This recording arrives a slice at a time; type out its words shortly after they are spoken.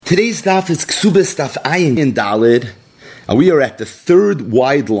Today's daf is Ksubas Daf Ayin in Dalid, and we are at the third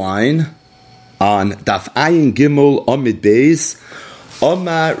wide line on Daf Ayin Gimel Amid Beis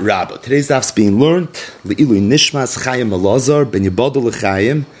Omar Rabba. Today's daf is being learned Le'ilu Nishmas Chaim Elazar Ben Yibadol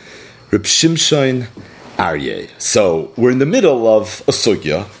L'Chaim Reb Shimshon Aryeh. So we're in the middle of a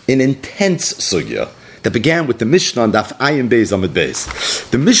sugya, an intense sugya that began with the Mishnah on Daf Ayin Beis Amid Beis.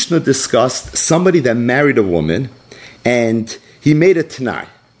 The Mishnah discussed somebody that married a woman and he made a Tanai.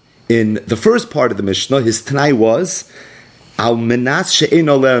 In the first part of the Mishnah, his Tanai was, Al menas she'ein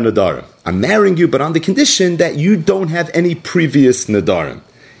oleh nadarim. I'm marrying you, but on the condition that you don't have any previous nadarim.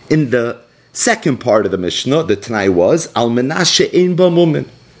 In the second part of the Mishnah, the Tanai was, Al menas she'ein ba mumin.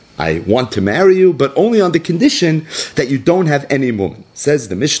 I want to marry you, but only on the condition that you don't have any mumin. Says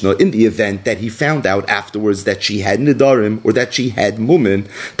the Mishnah, in the event that he found out afterwards that she had nadarim or that she had mumin,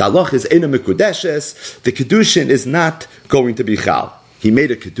 the halach is eina mekudeshes, the kedushin is not going to be chal. He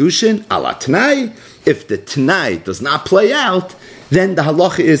made a kedushin ala Tanai. If the Tanai does not play out, then the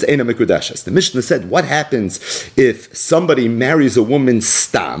halacha is eina mekudeshes. The Mishnah said, what happens if somebody marries a woman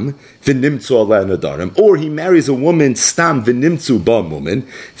stam v'nimtzu ala nadarim, or he marries a woman stam v'nimtzu ba mumin?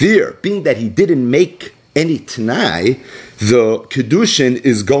 There, being that he didn't make any Tanai, the kedushin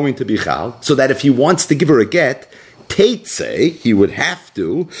is going to be chal, so that if he wants to give her a get, Teitze, he would have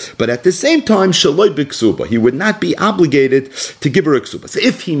to, but at the same time, shaloi b'ksuba, he would not be obligated to give her a ksuba. So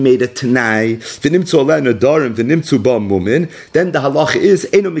if he made a Tanai, v'nimtzu oleh nadarim, v'nimtzu ba mumin, then the halacha is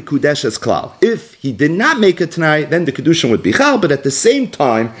eino mikudeshes klal. If he did not make a Tanai, then the kedushin would be chal, but at the same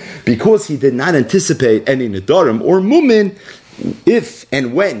time, because he did not anticipate any nadarim or mumin, if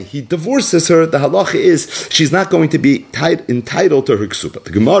and when he divorces her, the halacha is she's not going to be entitled to her ksuba.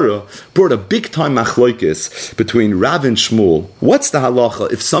 The Gemara brought a big time machlokes between Rav and Shmuel. What's the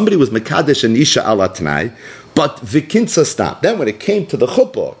halacha if somebody was mekadesh and isha ala Tanai, but v'kinsa stam? Then when it came to the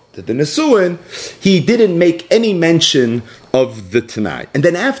chuppah, to the nesuin, he didn't make any mention of the Tanai. And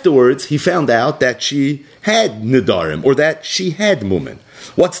then afterwards, he found out that she had nidarim, or that she had mumin.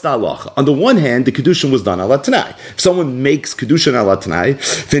 What's the halacha? On the one hand, the kedushin was done ala Tanai. If someone makes kedushin ala Tanai,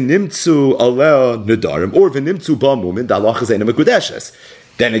 v'nimtzu ala nidarim, or v'nimtzu ba mumin, the halacha is eina mekudeshes.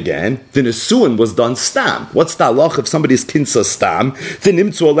 Then again, the nesuin was done stam. What's the halacha if somebody's kinsa stam?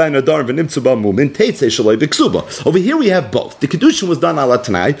 V'nimtzu ala nidarim, v'nimtzu ba mumin, teitze shaloi b'ksuba. Over here we have both. The kedushin was done ala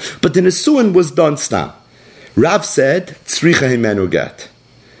Tanai, but the nesuin was done stam. Rav said, tzricha himenu get.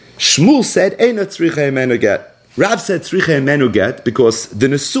 Shmuel said, eina tzricha himenu get. Rav said tzricha himenu get because the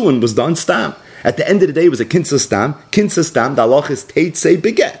nesuin was done stam. At the end of the day, it was a kinsa stam. Kinsa stam, the halach is teitze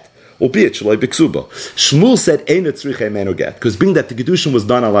beget, albeit shaloi b'ksuba. Shmuel said eina tzricha himenu get because being that the kedushin was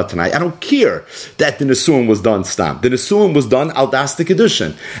done ala Tanai, I don't care that the nesuin was done stam. The nesuin was done al das the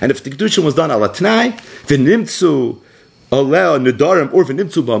kedushin, and if the kedushin was done ala Tanai, v'nimtzu oleh nidarim or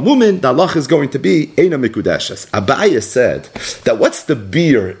v'nimtzu ba mumin, the halach is going to be eina mikudeshes. Abaye said that what's the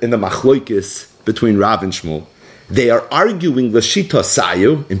beer in the machlokes between Rav and Shmuel? They are arguing Lashita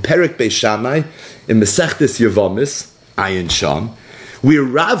Sayu in Perek Beis Shammai in Mesechtes Yevamis Ayin Sham, where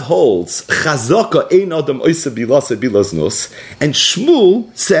Rav holds Chazaka Ein Adam Oisa Bilasa Bilaznos, and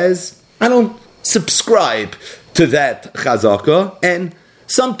Shmuel says, I don't subscribe to that Chazaka, and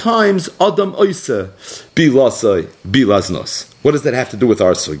sometimes Adam Oisa Bilasa Bilaznos. What does that have to do with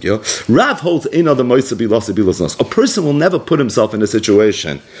our sugya? Rav holds Ein Adam Oisa Bilasa Bilaznos. A person will never put himself in a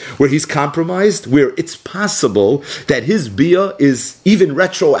situation where he's compromised, where it's possible that his bia is even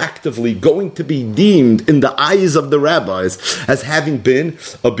retroactively going to be deemed in the eyes of the rabbis as having been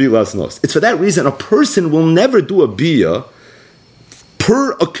a bilaznos. It's for that reason a person will never do a bia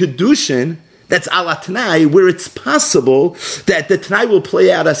per a kedushin that's ala Tanai, where it's possible that the Tanai will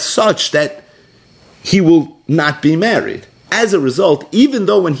play out as such that he will not be married. As a result, even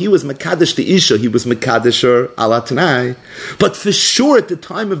though when he was Mekadesh the Isha, he was Mekadesher ala Tanai, but for sure at the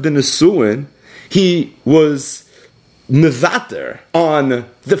time of the Nesuin, he was Mevater on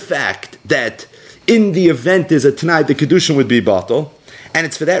the fact that in the event there's a Tanai, the Kedushin would be Batal. And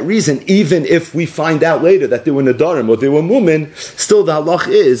it's for that reason, even if we find out later that they were Nadarim or they were Mumin, still the halach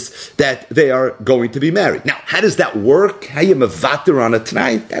is that they are going to be married. Now, how does that work? How you mevater on a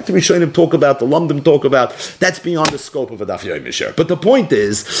Tanai? That the Rishonim talk about, the Lamdim talk about. That's beyond the scope of a Daf Yomi Misher. But the point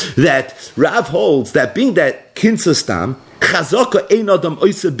is that Rav holds that being that kinsa stam, Chazaka ein adam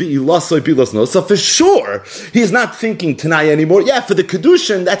oisa bi'ilasoi bi'lasno. So for sure, he's not thinking Tanai anymore. Yeah, for the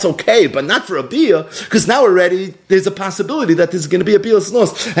Kedushin, that's okay, but not for a Bia, because now already there's a possibility that there's going to be a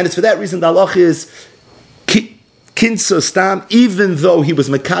Bi'lasnos. And it's for that reason the halach is kinsa stam, even though he was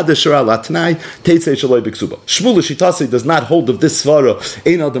mekadesh or ala tanai, teitzei shaloi b'ksuba. Shmuel Shitasi does not hold of this svara,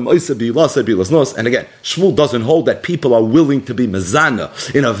 ein adam oisa bi'ilasa bi'lasnos. And again, Shmuel doesn't hold that people are willing to be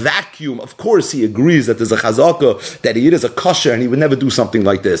mezana in a vacuum. Of course, he agrees that there's a chazaka, that he is a kosher, and he would never do something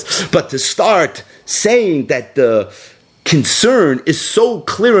like this. But to start saying that the concern is so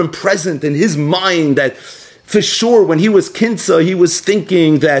clear and present in his mind that for sure, when he was kinsa, he was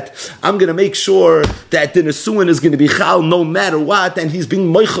thinking that I'm going to make sure that the nesuin is going to be chal no matter what, and he's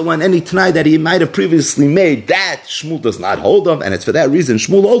being moichel on any t'nai that he might have previously made. That Shmuel does not hold of, and it's for that reason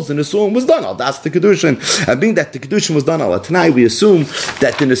Shmuel holds the nesuin was done al das the kedushin, and being that the kedushin was done al t'nai, we assume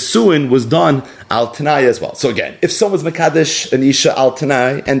that the nesuin was done al t'nai as well. So again, if someone's mekadesh an isha al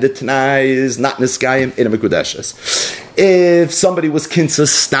t'nai, and the t'nai is not niskayim in a mekudeshes. If somebody was kinsa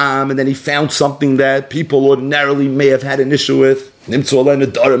stam and then he found something that people ordinarily may have had an issue with, nimtzu ala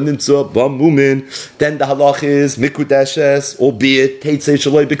nedarim nimtzu b'mumin, then the halach is mikudeshes, albeit teitzei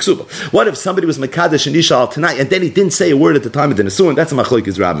shaloi b'ksuba. What if somebody was mekadesh and isha al tonight and then he didn't say a word at the time of the nesuin? That's a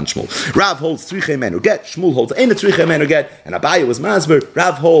machlokes Rav and Shmuel. Rav holds tzrichei menu get, Shmuel holds ein tzrichei menu get, and Abaye was masber.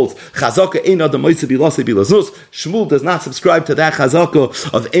 Rav holds chazaka ein adam oisa bilase bilaznus. Shmuel does not subscribe to that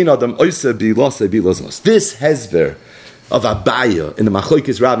chazaka of ein adam oisa bilase bilaznus. This hezber of Abaye in the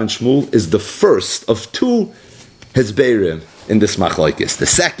machlokes Rav and Shmuel is the first of two hezberim in this machlokes. The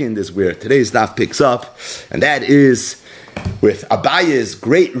second is where today's daf picks up, and that is with Abaye's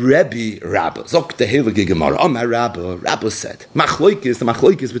great Rebbe Rabba. Zok the Heilige Gemara. Amar Rabba. Rabba said, machlokes, the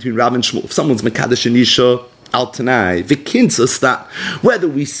machlokes between Rav and Shmuel. If someone's mekadesh and isha al tanai, v'kinsa sta. Whether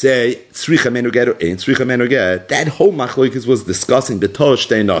we say tzricha menuget or ain't tzricha menuget, that whole machlokes was discussing b'tah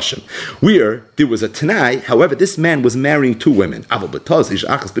shtei nashim, where there was a tanai. However, this man was marrying two women. Aval b'tah ish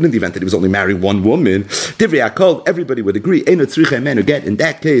achas, but in the event that he was only marrying one woman, divrei hakol, everybody would agree. Ain't tzricha menuget. In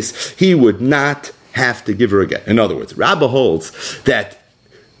that case, he would not have to give her a get. In other words, Rabba holds that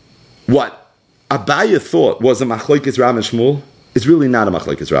what Abaye thought was a machlokes Rav and Shmuel is really not a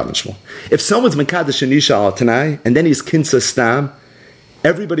machlokes Rav and Shmuel. If someone's mekadesh and isha al tanai and then he's kinsa stam,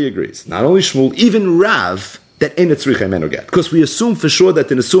 everybody agrees. Not only Shmuel, even Rav, that ain't a tzricha menu get. Because we assume for sure that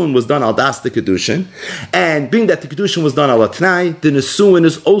the nesuin was done al das the kedushin, and being that the kedushin was done al tanai, the nesuin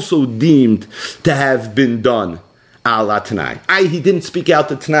is also deemed to have been done al tanai. He didn't speak out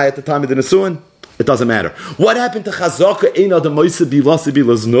the tanai at the time of the nesuin. It doesn't matter. What happened to chazaka ein adam oisa bilase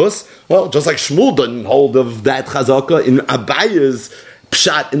bilaznus? Well, just like Shmuel didn't hold of that chazaka in Abaye's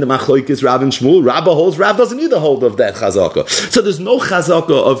pshat in the machlokes Rav and Shmuel, Rabba holds, Rav doesn't either hold of that chazaka. So there's no chazaka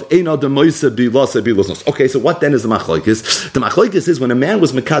of ein adam oisa bilase bilaznus. Okay, so what then is the machlokes? The machlokes is when a man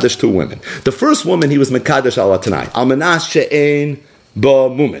was mekadesh two women. The first woman he was mekadesh al tanai. Almanas she'ein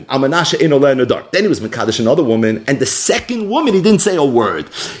Ba'mumin. Almanasha in Oleh Nadar. Then he was mekadesh another woman, and the second woman he didn't say a word.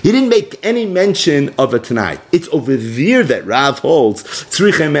 He didn't make any mention of a tanai. It's over there that Rav holds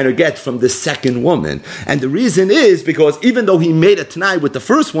tzricha menu get from the second woman, and the reason is because even though he made a tanai with the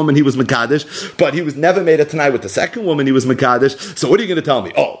first woman, he was mekadesh, but he was never made a tanai with the second woman. He was mekadesh. So what are you going to tell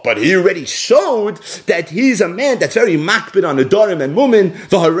me? Oh, but he already showed that he's a man that's very makbid on Adorim and women.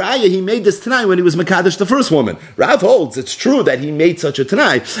 The haraya he made this tanai when he was mekadesh the first woman. Rav holds it's true that he made such a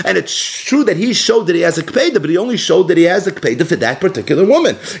tanai, and it's true that he showed that he has a kpeda, but he only showed that he has a kpeda for that particular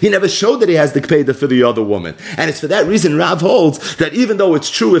woman. He never showed that he has the kpeda for the other woman, and it's for that reason Rav holds that even though it's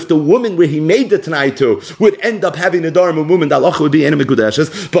true if the woman where he made the tanai to would end up having a dharma woman, the halacha would be enemy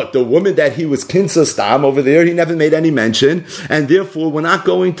kudeshes, but the woman that he was kinsa stam over there, he never made any mention, and therefore we're not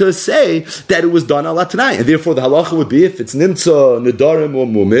going to say that it was done ala tanai, and therefore the halacha would be if it's nimtza nedarim or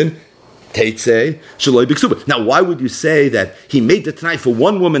woman, Teitzei shaloi b'ksuba. Now, why would you say that he made the tanai for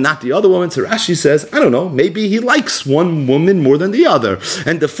one woman, not the other woman? So Rashi says, I don't know, maybe he likes one woman more than the other.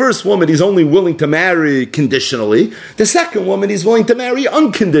 And the first woman he's only willing to marry conditionally. The second woman he's willing to marry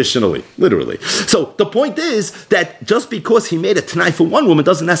unconditionally, literally. So the point is that just because he made a tanai for one woman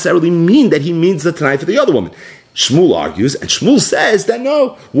doesn't necessarily mean that he means the tanai for the other woman. Shmuel argues, and Shmuel says that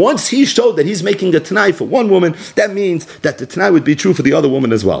no, once he showed that he's making a tanai for one woman, that means that the tanai would be true for the other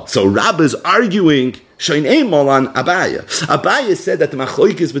woman as well. So Rabba is arguing, Shainei Molan Abaye. Abaye said that the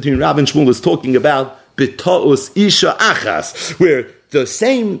machlokes between Rabba and Shmuel is talking about B'ta'us Isha Achas, where the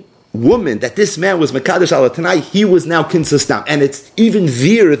same woman that this man was mekadesh ala tanai, he was now kinsastam, and it's even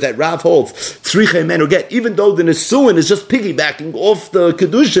there that Rav holds tzricha menu get, even though the nesuin is just piggybacking off the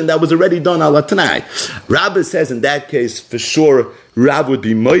kedushin that was already done ala tanai. Rabbi says in that case for sure Rav would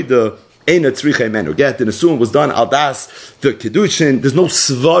be moida Eina tzricha imenu get. The nesuin was done al das the kedushin. There's no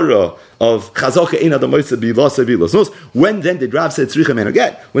svara of chazaka eina the moisa bilasa bilas. When then did Rav say tzricha imenu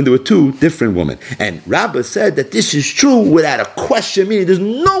get? When there were two different women, and Rabbah said that this is true without a question. Meaning, there's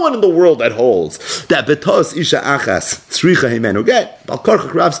no one in the world that holds that betos isha achas tzricha imenu get. Al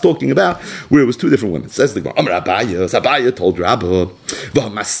karchach Rav's talking about where it was two different women. Says the Gemara. Amar Abaya told Rabbah,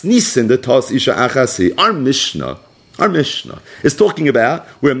 v'masnisen the tos isha achasi. Our Mishnah is talking about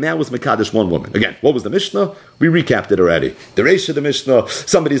where a man was Mekadesh one woman. Again, what was the Mishnah? We recapped it already. The Reish of the Mishnah,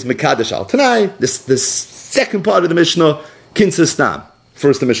 somebody's Mekadesh al Tanai. This second part of the Mishnah, Kinsa Stam.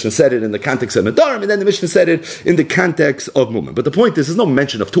 First the Mishnah said it in the context of Nadarim, and then the Mishnah said it in the context of Mumen. But the point is, there's no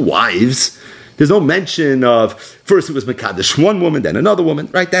mention of two wives. There's no mention of, first it was Mekadesh one woman, then another woman.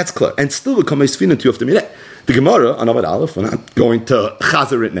 Right, that's clear. And still the Kamei to you after Milet. The Gemara on Amud Aleph, we're not going to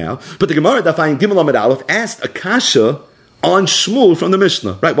chazer it now, but the Gemara Dafayin Gimel Amud Aleph asked a kasha on Shmuel from the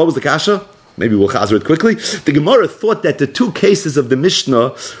Mishnah. Right, what was the kasha? Maybe we'll chazer it quickly. The Gemara thought that the two cases of the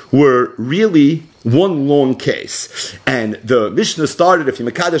Mishnah were really one long case. And the Mishnah started, if you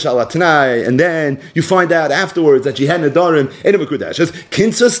Mekadesh al Tanai, and then you find out afterwards that she had Nadarim in a Mekudesh.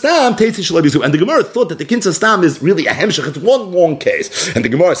 Kinsa Stam, Teitzi Shalabizu. And the Gemara thought that the Kinsa Stam is really a Hemshech. It's one long case. And the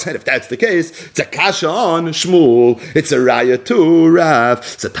Gemara said, if that's the case, it's a Kasha on Shmuel. It's a Raya to Rav.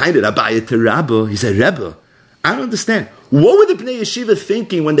 It's a Tainid Abaya to Rabba. He said, Rebbe, I don't understand. What were the Bnei Yeshiva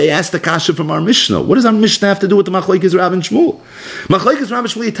thinking when they asked the kasha from our Mishnah? What does our Mishnah have to do with the Machlokes Rav and Shmuel? Machlokes Rav and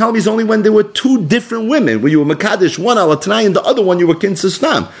Shmuel, you tell me, is only when there were two different women, where you were Mekadesh, one al Tanai, and the other one you were Kinsa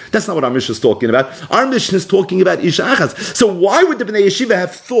Stam. That's not what our Mishnah is talking about. Our Mishnah is talking about Isha Achas. So why would the Bnei Yeshiva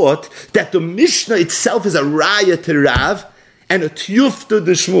have thought that the Mishnah itself is a Raya to Rav and a Tiyuf to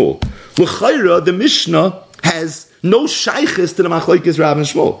the Shmuel? L'chayra, the Mishnah has no shaykhis to the Machlokes Rav and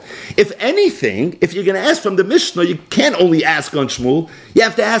Shmuel. If anything, if you're going to ask from the Mishnah, you can't only ask on Shmuel, you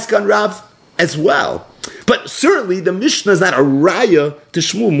have to ask on Rav as well. But certainly the Mishnah is not a raya to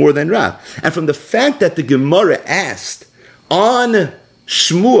Shmuel more than Rav. And from the fact that the Gemara asked on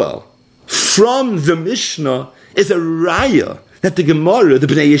Shmuel from the Mishnah is a raya that the Gemara, the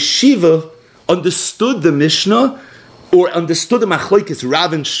Bnei Yeshiva, understood the Mishnah or understood the Machlokes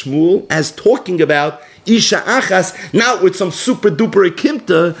Rav and Shmuel as talking about Isha Achas, not with some super duper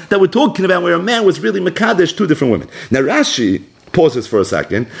akimta that we're talking about where a man was really Mekadesh two different women. Now Rashi pauses for a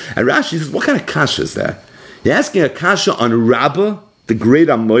second, and Rashi says, what kind of kasha is that? You're asking a kasha on Rabbah, the great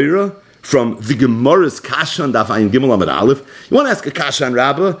Amoira, from the Gemara's kasha on Daf Ayin Gimel Amud Aleph. You want to ask a kasha on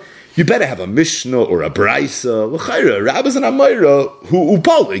Rabbah? You better have a Mishnah or a Braisa. L'chayra, Rabbah's an Amoira who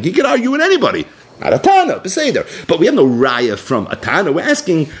upolig. He can argue with anybody. Not a Tana, Beseder. But we have no raya from a Tana. We're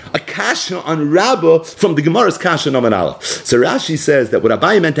asking a kasha on Rabbah from the Gemara's kasha nominala. So Rashi says that what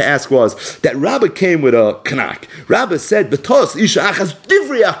Abaye meant to ask was that Rabbah came with a knak. Rabbah said, "Betos isha achas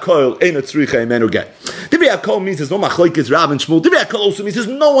divrei hakol eina tzricha imenu get." Divrei hakol means there's no machlokes Rav and Shmuel. Divrei hakol also means there's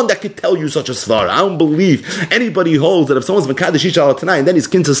no one that could tell you such a svara. I don't believe anybody holds that if someone's mekadesh isha al tonight and then he's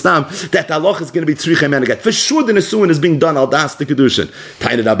kinsa stam, that the halach is going to be tzricha imenu get. For sure, the nesuin is being done al das the kedushin.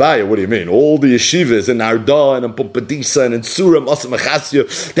 Tainid Abaye, what do you mean? All the yeshivas in Arda and in Pompadisa and in Surah Masa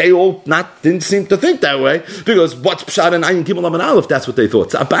Machasya, they all didn't seem to think that way, because what's Pshat and Ayin Gimel Amud Aleph, that's what they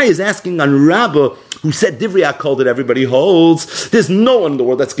thought. So Abaye is asking on Rabbah, who said Divrei HaKol that everybody holds. There's no one in the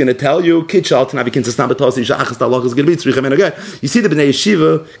world that's going to tell you, Kitchal Tanavi Kinsa Stam B'Tos Isha Achas Talach is going to be Tzricha Men again. You see, the Bnei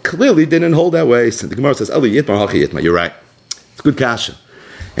Yeshiva clearly didn't hold that way. So the Gemara says, Eli Yitmar Hachi Yitmar, you're right. It's a good kasha.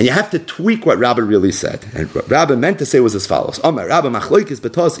 And you have to tweak what Rabbah really said. And what Rabbah meant to say was as follows. Amar Rabbah Machloikis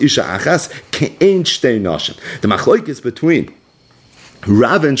B'Tos Isha Achas Ke'en Shtei Noshim. The Machloikis between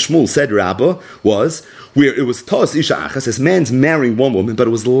Rav and Shmuel, said Rabbah, was where it was Tos Isha Achas, this man's marrying one woman, but it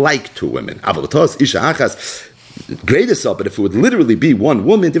was like two women. Aval Tos Isha Achas, greatest up, but if it would literally be one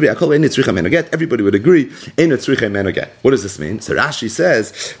woman, everybody would agree. What does this mean? So Rashi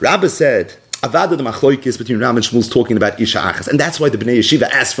says, Rabbah said, Avada the Machloikis between Ram and Shmuel is talking about Isha Achas. And that's why the Bnei Yeshiva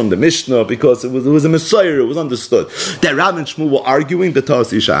asked from the Mishnah, because it was a Messiah, it was understood. That Ram and Shmuel were arguing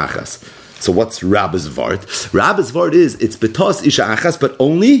Betos Isha Achas. So what's Rabbah's Vart? Rabbah's Vart is, it's Betos Isha Achas, but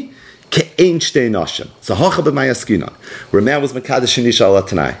only Ke'en Shtei Noshim. So Hacha b'Mayaskinon, where a man was Mekadesh in Isha al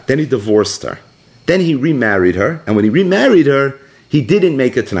Tanai. Then he divorced her. Then he remarried her. And when he remarried her, he didn't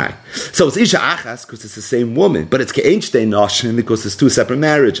make a Tanai. So it's Isha Achas because it's the same woman, but it's Ke'en Shtei Noshim because it's two separate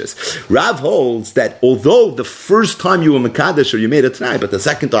marriages. Rav holds that although the first time you were Mekadesh or you made a Tanai, but the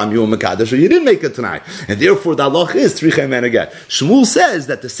second time you were Mekadesh or you didn't make a Tanai, and therefore the halach is Tzricha Men again. Shmuel says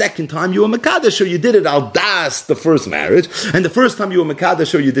that the second time you were Mekadesh or you did it al das the first marriage, and the first time you were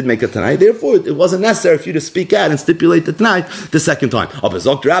Mekadesh or you did make a Tanai, therefore it wasn't necessary for you to speak out and stipulate the Tanai the second time.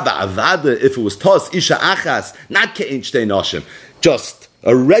 If it was Tos Isha Achas, not Ke'en Shtei Noshim, just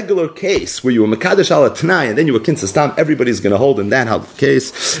a regular case where you were Mekadesh ala Tanai and then you were Kinsa Stam, everybody's going to hold in that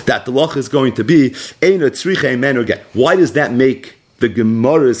case that the loch is going to be Eina Tzricha Men Get. Why does that make the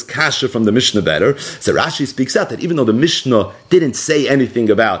Gemara's kasha from the Mishnah better? So Rashi speaks out that even though the Mishnah didn't say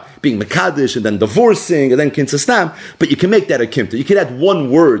anything about being Mekadesh and then divorcing and then Kinsa Stam, but you can make that a Kimta. You can add one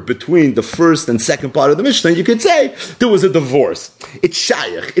word between the first and second part of the Mishnah and you could say there was a divorce. It's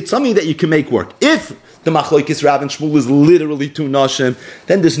Shayach. It's something that you can make work. If the Machlokes Rav and Shmuel is literally two Nashim,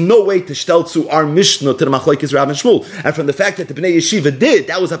 then there's no way to stelzu our Mishnah to the Machlokes Rav and Shmuel. And from the fact that the Bnei Yeshiva did,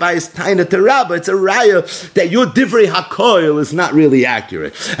 that was Abayis Taina to Rabbah, it's a raya that your Divrei HaKoil is not really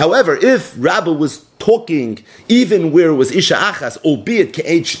accurate. However, if Rabbah was talking even where it was Isha Achas, albeit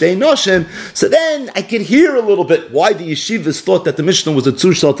Ke'ed Shtei Noshim, so then I could hear a little bit why the yeshivas thought that the Mishnah was a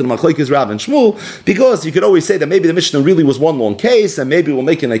Tzushal to the Machlokes Rav and Shmuel, because you could always say that maybe the Mishnah really was one long case, and maybe we're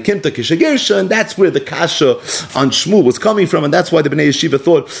making a Kimta Kishagirsha, and that's where the Kasha on Shmuel was coming from, and that's why the Bnei Yeshiva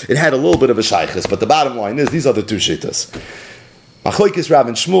thought it had a little bit of a Shaykhis. But the bottom line is, these are the two Shittas. Machlokes Rav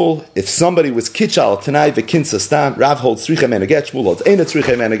and Shmuel, if somebody was kitchal tonight, the kinsa stam, Rav holds tzricha menaget, Shmuel holds eina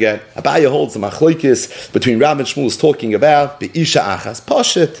tzricha menaget. Abaya holds the machlokes between Rav and Shmuel is talking about the isha achas,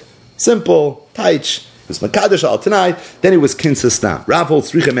 poshit, simple, taich. It was makadosh al tonight, then it was kinsa stam. Rav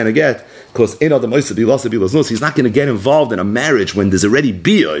holds tzricha menaget because eina the moisa bilas bilas nus. He's not going to get involved in a marriage when there's already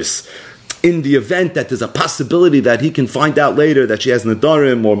bios. In the event that there's a possibility that he can find out later that she has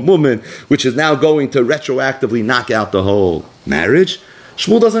nadarim or mumin, which is now going to retroactively knock out the whole marriage,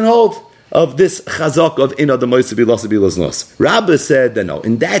 Shmuel doesn't hold of this chazak of ina the moisa bilas bilas nus. Rabbah said that no,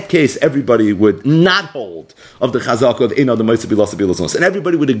 in that case everybody would not hold of the chazak of ina the moisa bilas bilas nus, and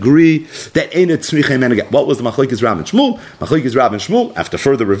everybody would agree that ina tzricha menaget. What was the machlokes Rav and Shmuel? Machlokes Rav and Shmuel, after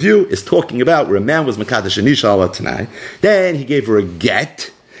further review, is talking about where a man was mekadesh and isha ala tanai, then he gave her a get.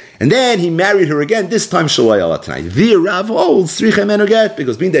 And then he married her again, this time Shalai ala Tanai. The Rav holds Tzricha Menu Get,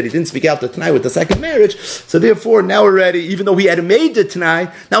 because being that he didn't speak out the Tanai with the second marriage, so therefore now already, even though he had made the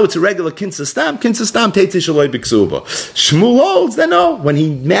Tanai, now it's a regular Kinsa Stam Teitzi Shalai Biksuba. Shmuel holds that no, when he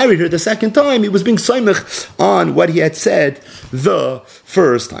married her the second time, he was being soimich on what he had said the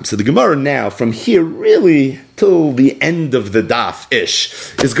first time. So the Gemara now, from here really till the end of the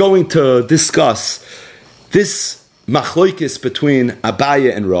daf-ish, is going to discuss this machlokes between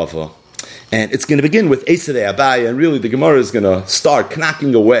Abaya and Rava. And it's going to begin with Esadei Abaya, and really the Gemara is going to start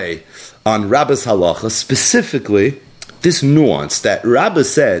knocking away on Rabba's halacha, specifically this nuance that Rabbah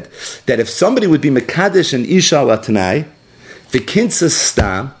said that if somebody would be Mekadesh and Isha Latanai, the Kinsa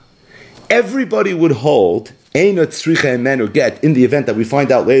Stam, everybody would hold Eina Tzricha Men or Get in the event that we find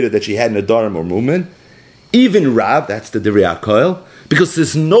out later that she had Nadarim or Mumin. Even Rav, that's the Divrei HaKoil, because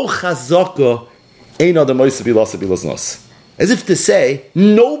there's no chazaka as if to say,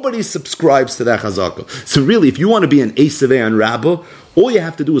 nobody subscribes to that chazaka. So really, if you want to be an Esavei and Rabbah, all you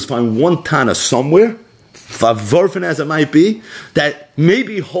have to do is find one Tana somewhere, favorfen as it might be, that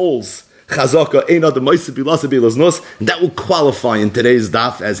maybe holds chazaka, and that will qualify in today's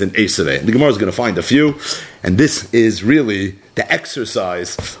daf as an Esavei. The Gemara is going to find a few, and this is really the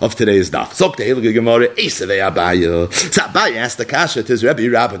exercise of today's daf. So Abaya asked the kasha to his Rebbe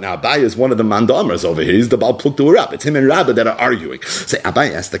Rabbah. Now Abaya is one of the mandamers over here. He's the Baal Pluktu Rabbah. It's him and Rabbah that are arguing. So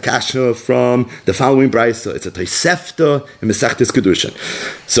Abaya asked the kasha from the following brayso. It's a Tosefta in Mesechtes Kedushin.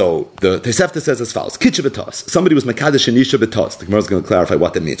 So the Tosefta says as follows: Kitcha b'tos. Somebody was mekadesh and isha b'tos. The Gemara is going to clarify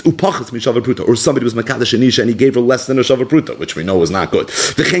what that means. Upachas mishavar pruta. Or somebody was mekadesh and isha and he gave her less than a shavar pruta, which we know is not good.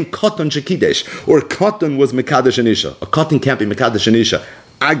 V'chein koton shekidesh. Or koton was mekadesh and isha. A koton can't be Mekadesh and Isha.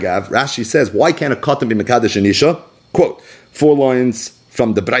 Agav, Rashi says, why can't a cotton be Mekadesh and Isha? Quote, 4 lines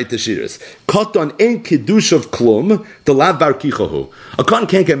from the Breite Shiras. Cotton ain't kiddush of klum, the lav bar kichahu. A cotton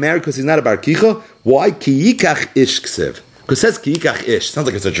can't get married because he's not a bar kicha. Why? Ki yikach ish ksev. Because it says ki yikach ish. Sounds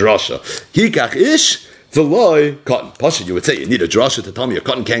like it's a drasha. Ki yikach ish, the loy cotton. Pasha, you would say you need a drasha to tell me a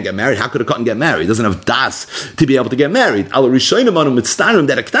cotton can't get married. How could a cotton get married? He doesn't have das to be able to get married. Al rishonim anu mitztarim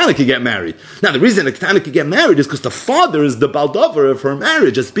that a ketana could get married. Now the reason a ketana could get married is because the father is the baldover of her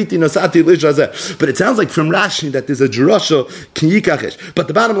marriage. But it sounds like from Rashi that there's a drasha ki yikachish. But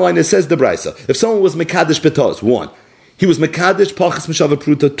the bottom line is, says the brayso, if someone was mekadesh betos, 1. He was mekadesh pachas mishava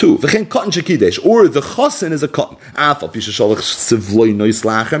pruta 2. V'chein cotton shekidesh, or the chosin is a cotton.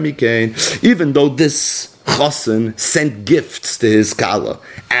 Even though this chosin sent gifts to his kala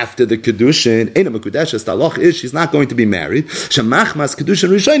after the kedushin, ena mekudeshes talach is she's not going to be married. Shemachmas kedushin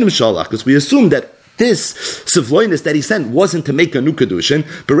rishonim shalach, because we assume that this sivloinus that he sent wasn't to make a new kedushin,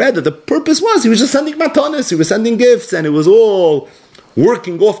 but rather the purpose was he was just sending matanis, he was sending gifts, and it was all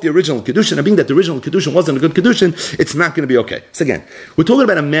working off the original Kedushin, and being that the original Kedushin wasn't a good Kedushin, it's not going to be okay. So again, we're talking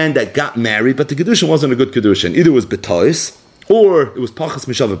about a man that got married, but the Kedushin wasn't a good Kedushin. Either it was Betois, or it was Pachas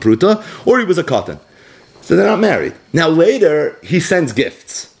Mishava Pruta, or he was a Katan. So they're not married. Now later, he sends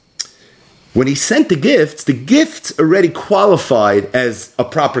gifts. When he sent the gifts already qualified as a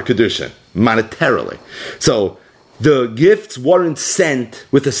proper Kedushin, monetarily. So the gifts weren't sent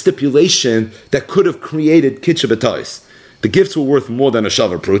with a stipulation that could have created Kitcha B'Tois. The gifts were worth more than a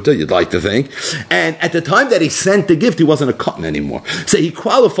Shavar Pruta, you'd like to think. And at the time that he sent the gift, he wasn't a cotton anymore. So he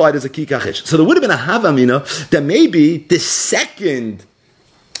qualified as a Kikachish. So there would have been a Havamina that maybe the second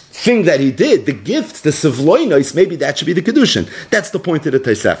thing that he did, the gifts, the Sivloinos, maybe that should be the Kedushin. That's the point of the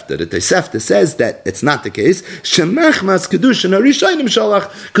Tosefta. The Tosefta says that it's not the case. Shemachmas Kedushin Harishayim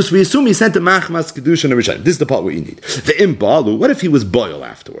Shalach, because we assume he sent the Machmas Kedushin Harishayim. This is the part we need. The Imbalu, what if he was boil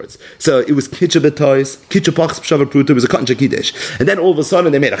afterwards? So it was Kitcha B'Tois, Kitcha Pachas B'Shavar Pruta, it was a Katan Shakidesh. And then all of a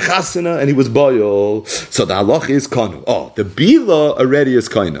sudden they made a Chasana and he was boil. So the halach is Kanu. Oh, the Bila already is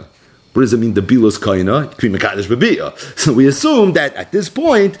Kaina. What does it mean, the Bila's Kaina? So we assume that at this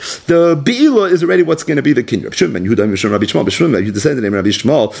point, the Bila is already what's going to be the king. Rabbi Shimon, Yehuda, Rabbi Shmuel, you descend the name of Rabbi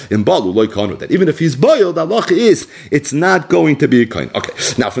Shmuel, in Balu, loy Kanu, that even if he's boiled, the halacha is, it's not going to be a Kain. Okay,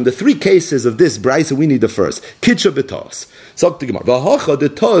 now from the three cases of this Braisa, we need the first. Kitcha B'Tos. So the Gemara, V'hacha the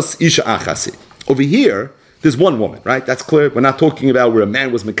Tos Isha Achasi. Over here, there's one woman, right? That's clear. We're not talking about where a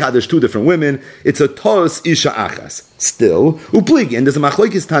man was mekadesh two different women. It's a tos isha achas. Still, upligi, and there's a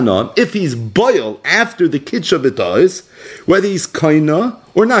machlokes tanam. If he's boil after the kitcha b'tos, whether he's kaina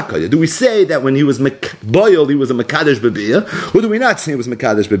or not kaina, do we say that when he was boil he was a mekadesh b'biyah, or do we not say it was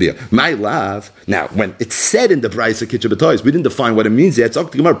mekadesh b'biyah? My love. Now, when it's said in the brayso kitcha b'tos, we didn't define what it means yet. So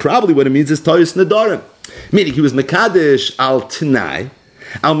probably what it means is tos nadarim, meaning he was mekadesh al tanai,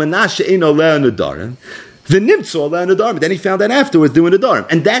 al menashe ein oleh nadarim. The Nimtzu Allah Nadarim. Then he found out afterwards doing Nadarim.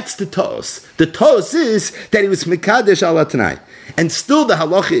 And that's the Tos. The Tos is that he was Mekadesh Al Tanai. And still the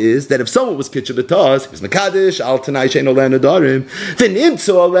halacha is that if someone was Kitcha B'Tos, he was Mekadesh Al Tanai Shein Allah Nadarim. The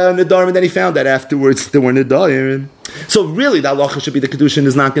Nimtzu Allah Nadarim. And then he found out afterwards there were Nadarim. So really the halacha should be the Kedushin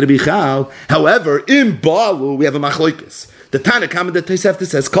is not going to be Chal. However, in Balu we have a Machlokes. The Tana Kama that Tosefta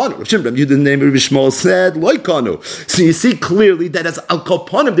says Kanu. Rav Shimon, you didn't name Rabbi Shmuel said like Kanu. So you see clearly that as Al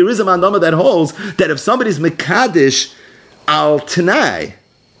Koponim, there is a mandama that holds that if somebody's Mekadesh Al Tanai,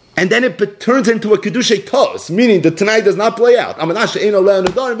 and then it turns into a Kedushay Tos, meaning the Tanai does not play out. Amanasha Ein Oleh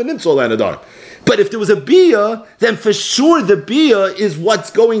Nadarim, but Nimtzu Oleh Nadarim. But if there was a bia, then for sure the bia is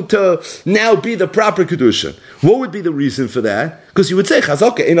what's going to now be the proper kedusha. What would be the reason for that? Because you would say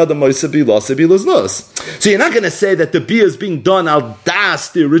chazaka ein adam moisa bilas bilas nos. So you're not going to say that the bia is being done al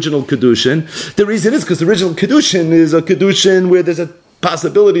das the original kedushin. The reason is because the original kedushin is a kedushin where there's a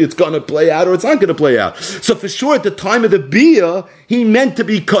possibility it's going to play out or it's not going to play out. So for sure at the time of the bia, he meant to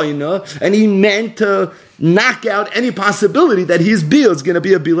be kaina and he meant to knock out any possibility that his bia is going to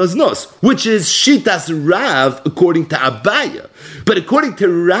be a bilas nos, which is shitas Rav according to Abaya. But according to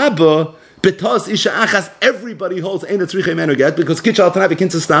Rabbah, Betos Isha Achas, everybody holds Ein Tzrichei Menu Get, because Kitchal Tanav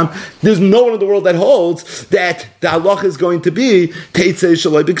Kinsastam, there's no one in the world that holds that the halacha is going to be Teitzei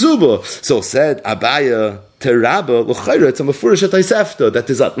Shaloi B'Kzuba. So said Abaya to Rabbah, L'chayra, it's a Mefurish Tosefta, that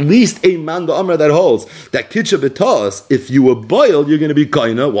there's at least a man ba'amra that holds that Kitcha B'Tos, if you were boiled, you're going to be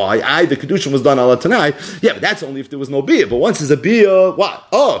Kaina. Why? The Kedushin was done ala Tanai. Yeah, but that's only if there was no Bia. But once there's a Bia, what?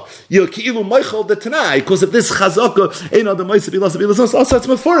 Oh, you're Ki'ilu Meichel the Tanai, because if this Chazaka ain't on the Meisa Bilas Bilas, also it's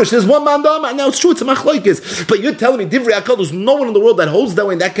Mefurish. There's one man ba'amra, now it's true, it's a Machlokes. But you're telling me, Divrei Akal, there's no one in the world that holds that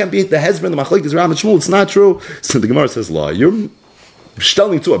way, and that can't be the Hezbollah, the Machlokes, Ram and Shmuel, it's not true. So the Gemara says, La, you're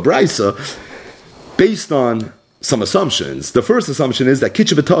telling to a Braisa, based on some assumptions. The first assumption is that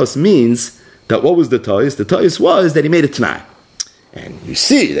Kitcha B'Tos means that what was the Tois? The Tois was that he made a Tanai. And you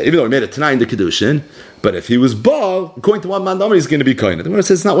see that even though he made a Tanai in the Kedushin, but if he was Baal, according to one mandamar, he's going to be Kohen. The Gemara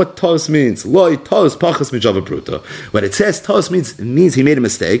says it's not what Tois means. Loi Tois Pachas Mijava Pruta. When it says Tois means, it means he made a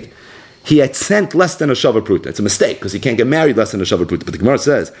mistake. He had sent less than a Shava Pruta. It's a mistake because he can't get married less than a Shava Pruta. But the Gemara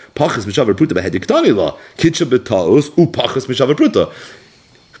says Pachas Mijava Pruta Behediktani La Kitcha B'Tos U Pachas Mijava Pruta.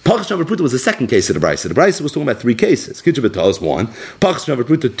 Pachas Shava Pruta was the second case of the Brisa. The Brisa was talking about three cases. Kitcha B'Tos 1, Pachas Shava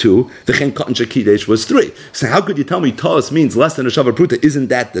Pruta 2, the Chen Katan Shakidesh was 3. So how could you tell me Tos means less than a Shava Pruta? Isn't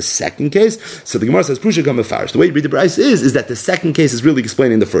that the second case? So the Gemara says Prusha Gam Mefarish. The way you read the Brisa is that the second case is really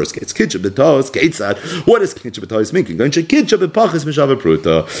explaining the first case. Kitcha B'Tos, Keitzad. What does Kitcha B'Tos mean? Kitcha B'Pachas Shava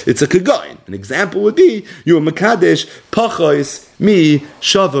Pruta. It's a Kagain. An example would be you are Mekadesh Pachas Mi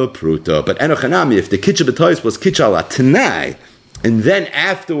Shava Pruta. But Enochanami, if the Kitcha B'Tos was Kitcha La Tanai, and then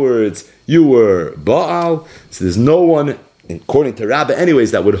afterwards you were Baal, so there's no one, according to Rabbah anyways,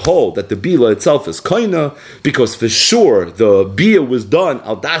 that would hold that the Bila itself is Koina, because for sure the Bia was done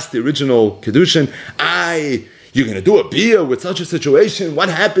al das the original Kedushin. You're going to do a Bia with such a situation, what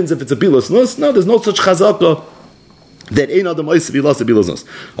happens if it's a Bilas Nus? No, there's no such Chazaka. that ain't other moise be lost be losnos.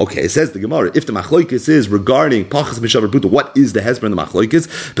 Okay, it says the Gemara, if the machlokes is regarding pachas mishavar pruta, what is the hesber in the machlokes?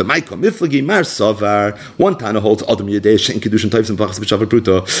 The Maika miflagi mar savar, one Tana holds adam yadesh and kedushin types and pachas mishavar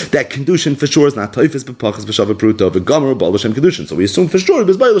pruta. That kedushin for sure is not typhus but pachas mishavar pruta. The Gomer bal Hashem kedushin. So we assume for sure it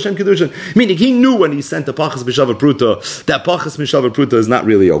was bal Hashem kedushin. Meaning he knew when he sent the pachas mishavar pruta that pachas mishavar pruta is not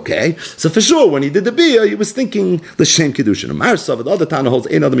really okay. So for sure when he did the bia, he was thinking the shem kedushin. Mar savar, the other Tana holds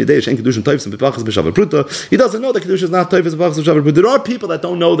ein adam yadesh and kedushin types and pachas mishavar pruta. He doesn't know that kedushin is not typhus but pachas mishavar pruta. There are people that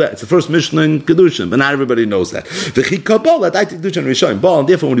don't know that. It's the first Mishnah in kedushin, but not everybody knows that. And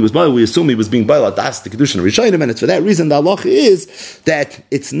therefore, when he was Baal, we assume he was being Baal at the Kedushin and Rishayim, and it's for that reason the halacha is that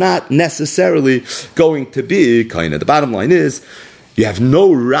it's not necessarily going to be kind of. The bottom line is, you have no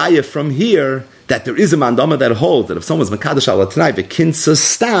raya from here that there is a mandama that holds that if someone's Mekadosh ala Tanai, v'kinsa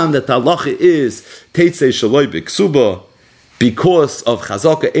stam, that the halacha is Teitzei Shaloi B'Ksuba, because of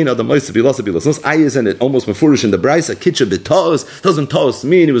chazaka ein adam moise bilasa bilasnos. Isn't it almost mefurish in the brisa? Kitcha b'tos doesn't tos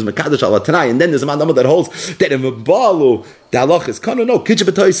mean he was mekadosh ala tanai, and then there's a mandama that holds that in balu the halach is kana. No, kitcha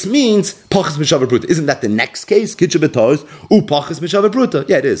b'tos means pachas mishavar pruta. Isn't that the next case? Kitcha b'tos u pachas mishavar pruta.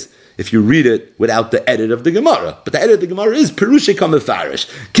 Yeah, it is. If you read it without the edit of the Gemara, but the edit of the Gemara is perushe kamefarish.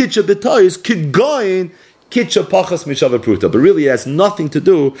 Kitcha b'tos kidgoin. Kitcha pachas mishavar pruta, but really it has nothing to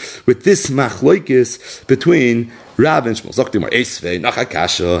do with this machloikis between Rav and Shmuel. Zoktimar Esvei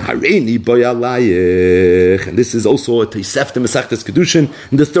Nachakasha Hareini Boyalayich, and this is also a Tosefta Masechtas Kedushin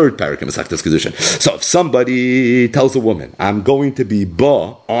in the third parak of Masechtas Kedushin. So if somebody tells a woman, "I'm going to be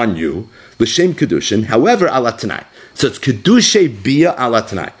ba on you," l'shem Kedushin, however ala Tanai, so it's Kedushay bia ala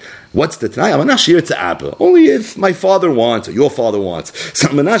Tanai. What's the Tanai? I'm Manash Yirtza Abba. Only if my father wants or your father wants. So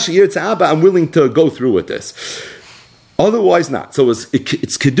Manash Yirtza Abba, I'm willing to go through with this. Otherwise not. So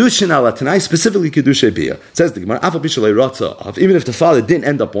it's Kedushin ala Tanai, specifically Kedushay Bia. Says the Gemara, even if the father didn't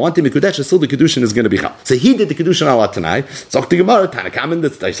end up wanting Mikudesh, still the Kedushin is going to be Chal. So he did the Kedushin ala Tanai. So the Gemara, Tanakaman,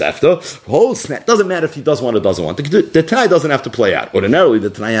 that's Taisefta. Whole snap. Doesn't matter if he does want or doesn't want. The Tanai doesn't have to play out. Ordinarily, the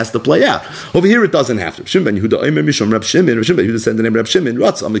Tanai has to play out. Over here, it doesn't have to. Shimon ben Yehuda, Omer Mishom Rab Shimon. Rab Shimon ben Yehuda said the name Rab Shimon.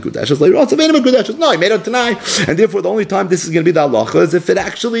 Ratza Mikudesh, like Ratza Vein Mikudesh. No, he made a Tanai. And therefore, the only time this is going to be the halacha is if it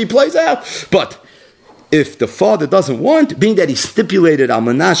actually plays out. But if the father doesn't want, being that he stipulated al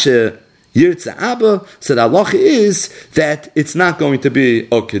Menashe Yirtza Abba, so the halacha is that it's not going to be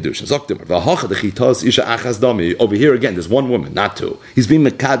a kedushin. Over here again, there's one woman, not two. He's being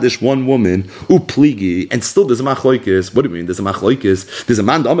mekadesh one woman, upligi, and still there's a machloikis. What do you mean? There's a machloikis. There's a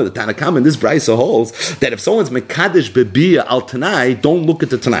mandama, the Tanakam, and this brisa holds that if someone's mekadesh bebiya al Tanai, don't look at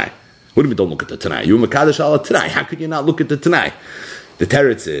the Tanai. What do you mean? Don't look at the Tanai. You're mekadesh al Tanai. How could you not look at the Tanai? The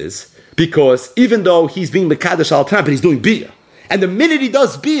teretz is because even though he's being mekadesh al Tanai, but he's doing bia. And the minute he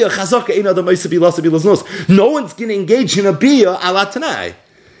does bia, chazaka ein adam moise bilasa bilaznos, no one's going to engage in a bia ala Tanai.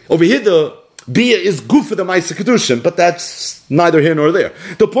 Over here, the bia is good for the ma'aseh kedushin, but that's neither here nor there.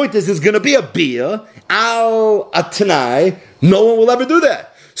 The point is, there's going to be a bia al Tanai. No one will ever do that.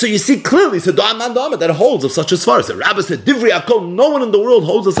 So you see clearly, so that holds of such a svar. So Rabbi said, Divri Akol, no one in the world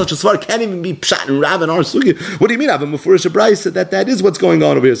holds of such a svar, can't even be pshat and Rav and our sugi. What do you mean? I've been Mufurish Bryce said that is what's going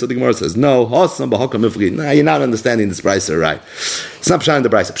on over here. So the Gemara says, no, you're not understanding this Bryce right. It's not pshat in the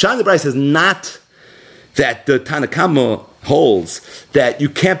Bryce. Pshat in the Bryce is not that the Tanakama holds that you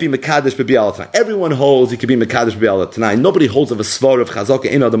can't be Mekadesh Bebi Al Tanai. Everyone holds you can be Mekadesh Bebi Al Tanai. Nobody holds of a svar of Chazaka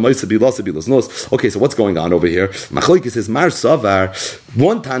Ein Adam Moise Bilasa Bilasnos. Okay, so what's going on over here? Machlokes says Mar Savar.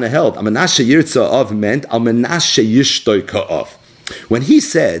 One Tana held Amenashe Yirtza of meant Amenashe Yishtoi Ka'ov. When he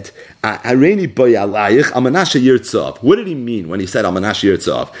said, Areini Boyalayich, Amanasha Yirtzav, what did he mean when he said Amanasha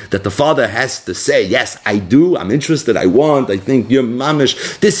Yirtzav? That the father has to say, yes, I do, I'm interested, I want, I think you're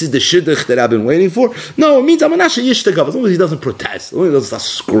mamish, this is the shidduch that I've been waiting for. No, it means Amanasha Yishtagav, as long as he doesn't protest, as long as he doesn't start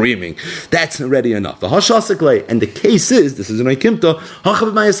screaming, that's already enough. The Hashasaklei, and the case is, this is in Aikimta,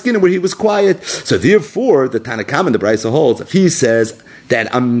 Hachav Mayaskin, where he was quiet. So therefore, the Tanakam and the Brisa holds, if he says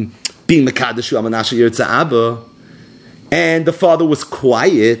that I'm being Mekadeshu Amanasha Yirtzav, and the father was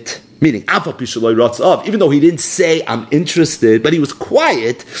quiet, meaning even though he didn't say I'm interested, but he was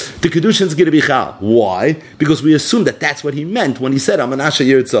quiet, the kedushin is going to be chal. Why? Because we assume that that's what he meant when he said Amanasha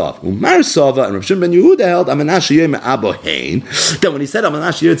Yirtzav. Umar Sava and Rav Shimon ben Yehuda held Amanasha Yirtzav Abohain. That when he said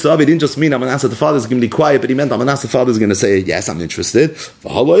Amanasha Yirtzav, he didn't just mean Amanasha the father is going to be quiet, but he meant Amanasha the father is going to say yes, I'm interested.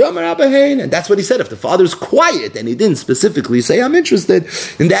 And that's what he said. If the father is quiet and he didn't specifically say I'm interested,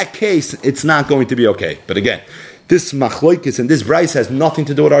 in that case it's not going to be okay. But again, this machloikis and this brayse has nothing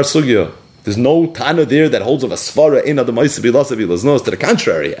to do with our sugya. There's no Tana there that holds of a Svara in the Maisa Bilasa Bilaznos. To the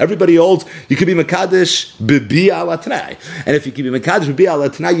contrary, everybody holds you could be Mekadesh Bibi ala Tanai. And if you can be Mekadesh Bibi ala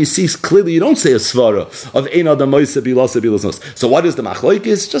Tanai, you see clearly you don't say a Svara of Ein the Maisa Bilasa Bilaznos. So what is the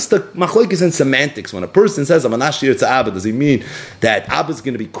Machlokes? Just the Machlokes in semantics. When a person says Amanashir to Abba, does he mean that Abba is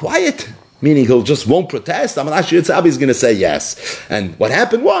going to be quiet? Meaning he'll just won't protest? Amanashir to Abba is going to say yes. And what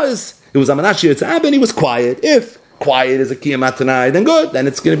happened was, it was Amanashir to Abba and he was quiet. If quiet is a Kiyam Atanai, then good, then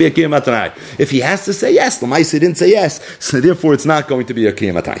it's going to be a Kiyam Atanai. If he has to say yes, Lamaisa didn't say yes, so therefore it's not going to be a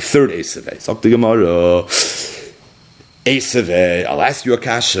Kiyam Atanai. Third Eseveh. So the Gemara, Eseveh, I'll ask you a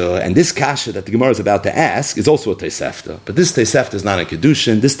kasha, and this kasha that the Gemara is about to ask is also a Tosefta. But this Tosefta is not a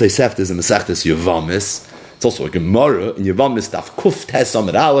Kedushin, this Tosefta is a Masechtas Yevamis. It's also a Gemara in Yevamis Daf Kuf Tes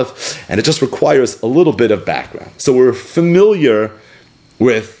Amud Aleph, and it just requires a little bit of background. So we're familiar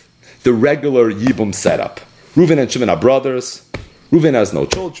with the regular Yibum setup. Reuven and Shimon are brothers. Reuven has no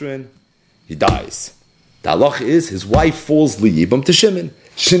children. He dies. The halacha is his wife falls liyibum to Shimon.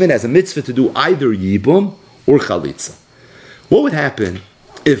 Shimon has a mitzvah to do either yibum or chalitza. What would happen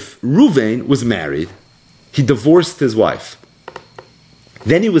if Reuven was married, he divorced his wife,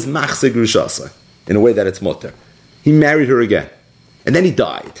 then he was machzeh grushasa, in a way that it's mutter. He married her again, and then he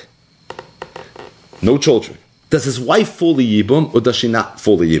died. No children. Does his wife fall liyibum or does she not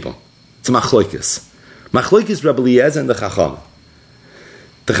fall liyibum? It's a machlokes. Machlokes Rabbi Eliezer and the Chachamim.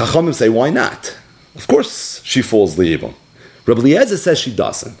 The Chachamim say, why not? Of course she falls liyibum. Rabbi Eliezer says she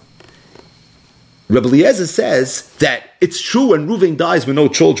doesn't. Rabbi Eliezer says that it's true when Reuven dies with no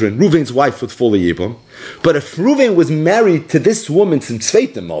children, Reuven's wife would fall liyibum. But if Reuven was married to this woman since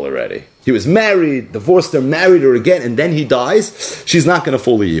Tveitim already, he was married, divorced her, married her again, and then he dies, she's not going to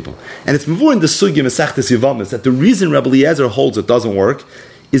fall liyibum. And it's more in the Sugya Masechtas Yevamis that the reason Rabbi Eliezer holds it doesn't work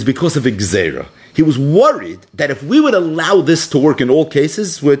is because of a gzeira. He was worried that if we would allow this to work in all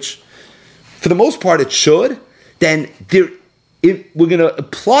cases, which for the most part it should, then we're going to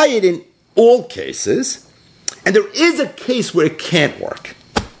apply it in all cases, and there is a case where it can't work.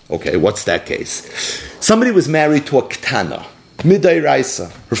 Okay, what's that case? Somebody was married to a Ketana, Midai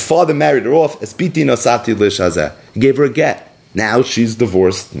Raisa. Her father married her off as Biti Nosati Lishazeh. He gave her a get. Now she's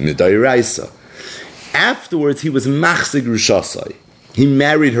divorced, Midai Raisa. Afterwards, he was Machzeh Grushasai. He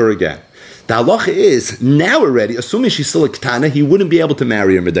married her again. The halacha is, now already, assuming she's still a Ketana, he wouldn't be able to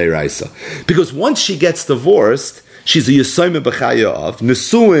marry her Midai Raisa. Because once she gets divorced, she's a Yesayim B'chaya of,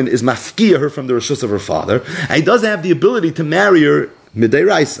 Nesuin is mafkiya her from the Rishus of her father, and he doesn't have the ability to marry her Midai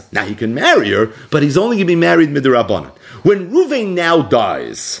Raisa. Now he can marry her, but he's only going to be married Midai Rabbanan. When Reuven now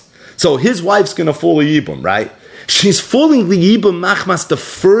dies, so his wife's going to fall liyibum, right? She's falling liyibum machmas the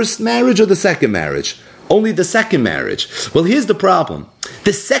first marriage or the second marriage? Only the second marriage. Well, here's the problem.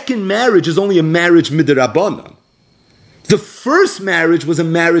 The second marriage is only a marriage midirabanan. The first marriage was a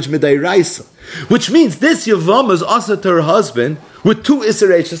marriage midiraisa, which means this Yavama is also to her husband with two Isser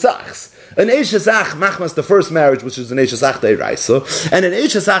Eishesachs. An Eishesach machmas the first marriage, which is an Eishesach deiraisa, and an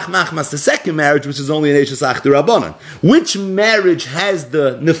Eishesach machmas the second marriage, which is only an Eishesach derabanan. Which marriage has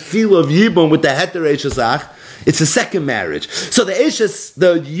the nefil of Yibum with the heter Eishesach? It's a second marriage. So the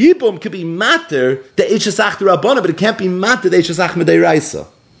Yibum could be mater, the Eishesach derabanan, but it can't be mater, the Eishesach midiraisa.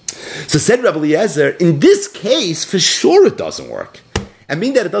 So said Rabbi Eliezer, in this case, for sure it doesn't work. And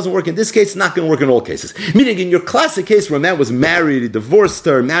meaning that it doesn't work in this case, it's not going to work in all cases. Meaning in your classic case where a man was married, he divorced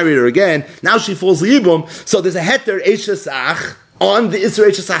her, married her again, now she falls liyibum, so there's a heter Eishesach on the Isser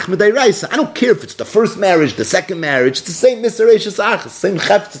Eishesach Midai. I don't care if it's the first marriage, the second marriage, it's the same Isser Eishesach, the same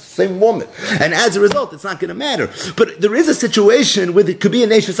chef, it's the same woman. And as a result, it's not going to matter. But there is a situation where it could be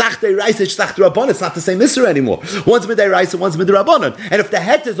an Eishesach Deiraisa, Eishesach Derabanan, it's not the same Isser anymore. One's Midai, one's Midirabanan. And if the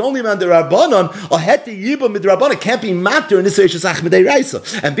het is only Midirabanan, a het Yibum Midirabanan can't be matter in Isser Eishesach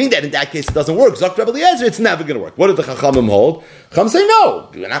Midai. And being that in that case it doesn't work, Zok Rabbi Eliezer, it's never going to work. What did the Chachamim hold? Chacham say no,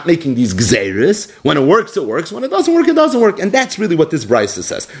 we're not making these gzeiros. When it works, it works. When it doesn't work, it doesn't work. And that's really what this brisa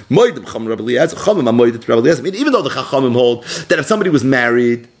says. I mean, even though the Chachamim hold that if somebody was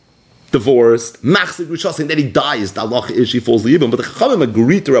married, divorced, machzeh grushas, and then he dies, the halacha is she falls liyibum. But the Chachamim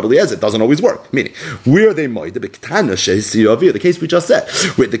agree to Rabbi Eliezer, it doesn't always work. Meaning, where are they moed? The Ketana shehisiyavir, the case we just said,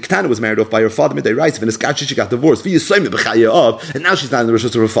 where the Ketana was married off by her father, midday rights, and she got divorced, and now she's not in the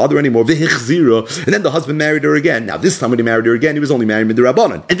rishus of her father anymore, and then the husband married her again. Now this time when he married her again, he was only married midday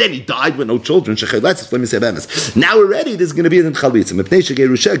rabbanon, and then he died with no children. Let me say bemis. Now already there's going to be in chalitza,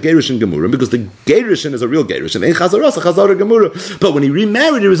 because the gerushin is a real gerushin. But when he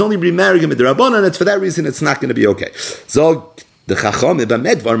remarried, he was only remarried him with the Rabbanan, and it's for that reason it's not going to be okay. So the Chacham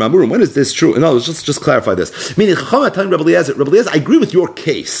Medvar Mamurim. When is this true? No, let's just clarify this. Meaning Chacham telling Rabbi Eliezer, I agree with your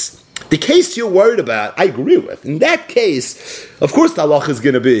case The case you're worried about, I agree with. In that case, of course the halacha is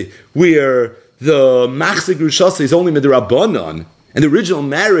going to be where the machzik rushasa is only midrabanan, and the original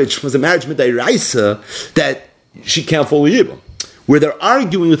marriage was a marriage midiraisa, that she can't follow yibum. Where they're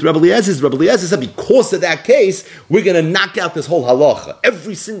arguing with Rabbi Eliezer said, because of that case, we're going to knock out this whole halacha.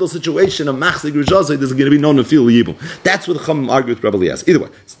 Every single situation of machzik rushasa, there's going to be no nefil yibum. That's what the Chachamim argue with Rabbi Eliezer. Either way,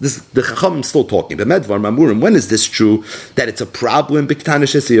 the Chachamim still talking. But medvar mamurim, when is this true that it's a problem? B'ktana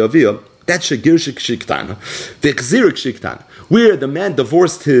shesiyaviyah. That's shegir shiktana, v'chzirik shiktana, where the man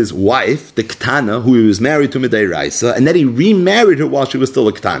divorced his wife, the ktana, who he was married to midiraisa, and then he remarried her while she was still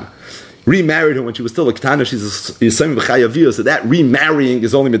a ktana. Remarried her when she was still a ktana. She's a yisayim v'chayaviyah, so that remarrying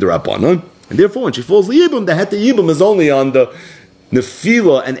is only midrabanan, and therefore when she falls liyibum, the het yibum is only on the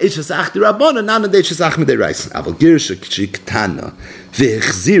nefila and ishasach dirabanan, not on the ishasach midiraisa. Aval gir shiktana.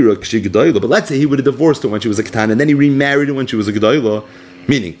 But let's say he would have divorced her when she was a ktana, and then he remarried her when she was a gedolah.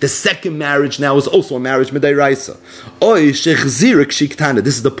 Meaning, the second marriage now is also a marriage midiraisa. Oy shechzirik shiktana.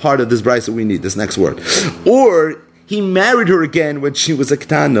 This is the part of this brisa we need. This next word. Or he married her again when she was a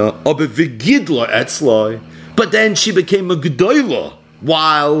ktana. Obe vigidla etzloi. But then she became a gedolah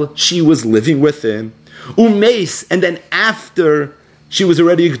while she was living with him. Umeis, and then after she was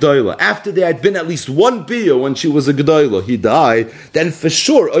already a gedolah, after there had been at least one biyah when she was a gedolah, he died, then for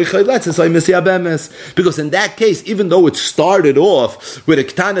sure, because in that case, even though it started off with a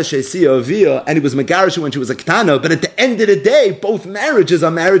ktana she'siya aviyah, and he was megarish when she was a ktana, but at the end of the day, both marriages are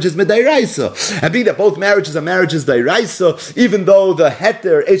marriages medairaisa. And being that both marriages are marriages dairaisa, even though the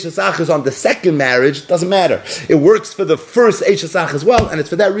heter eshesach is on the second marriage, doesn't matter. It works for the first eshesach as well, and it's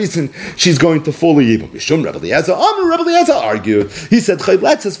for that reason she's going to fully yibum. Mishum Rabbi Eliezer argued. He said,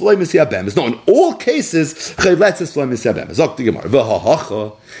 no, in all cases,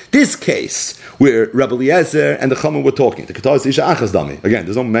 this case, where Rabbi Eliezer and the Chachamim were talking, again,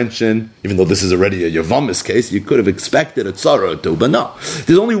 there's no mention, even though this is already a Yavamis case, you could have expected a tzara or two, but no.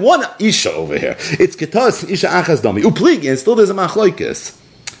 There's only one Isha over here. It's Ketas Isha Achas Dami. Upligin, still there's a Machlokes.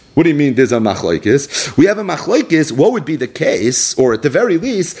 What do you mean there's a Machlokes? We have a Machlokes, what would be the case, or at the very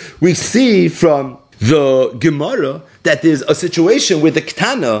least, we see from the Gemara that there's a situation where the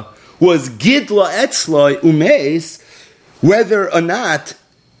Ktana was Gidla Etzloi Umeis, whether or not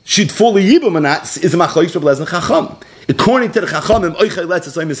she'd fully Yibum or not, is a Machlokes Rabbi Eliezer and Chacham. According to the Chachamim,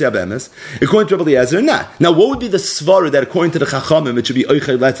 according to Rabbi Eliezer, not. Now, what would be the svara that according to the Chachamim it should be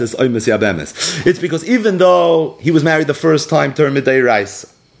Oichei Letzes Oimes Yabemes? It's because even though he was married the first time to her Midei Raisa,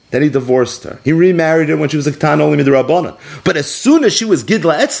 then he divorced her. He remarried her when she was a Ketana only midrabanan. But as soon as she was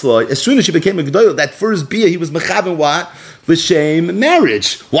Gidla Etzloi, as soon as she became a Gedolah, that first bia, he was Mechaven what? L'shem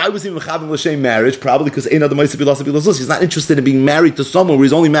marriage. Why was he Mechaven L'shem marriage? Probably because he's not interested in being married to someone where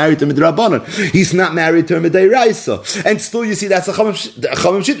he's only married to midrabanan. He's not married to Midei Raisa. And still you see that's a Chachamim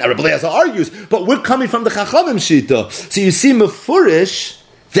Shita. Now Rabbi Eliezer argues, but we're coming from the Chachamim Shita. So you see Mefurish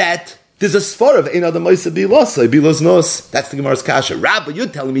that there's a svar of Ein Adam Moisa Bilasa, Bilas Nos. That's the Gemara's kasha. Rabbi, you're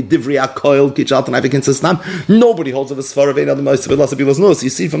telling me Divri HaKoil, Kichat and Avikin Sasnam. Nobody holds of a svar of Ein Adam Moisa Bilasa, Bilas Nos.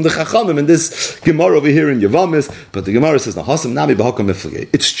 You see from the Chachamim in this Gemara over here in Yavamis, but the Gemara says, Nahasam Nami B'Hakam Miflagei.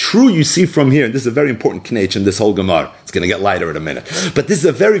 It's true you see from here, and this is a very important knech in this whole Gemara. It's going to get lighter in a minute. But this is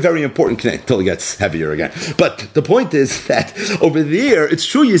a very, very important knech, until it gets heavier again. But the point is that over there, it's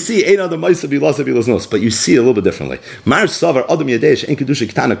true you see Ein Adam Moisa Bilasa, Bilas Nos, but you see a little bit differently. Mar Savar Adam Yadesh, En Kedusha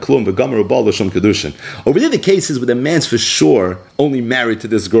Ketana Klum, V'Gam over there, the cases where the man's for sure only married to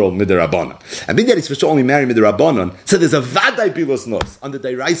this girl midirabanan, and being that he's for sure only married midirabanan, so there's a vaday bilos nos on the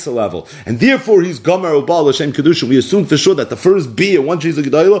deraisa level, and therefore he's gomer ubal l'shem kedushin. We assume for sure that the first bia, once she's a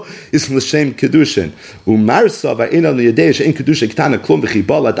gedolah, is l'shem kedushin. Umarsa va'ina liyadesh in kedushin ketana klum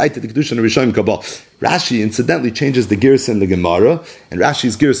v'chibal adaita the kedushin rishayim kabal. Rashi incidentally changes the girsa in the Gemara, and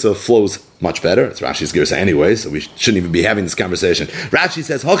Rashi's girsa flows much better. It's Rashi's girsa anyway, so we shouldn't even be having this conversation. Rashi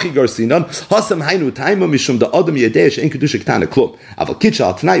says, "Hachi garsinon hasam hainu taima mishum da adam yadesh in kedusha ketana klum aval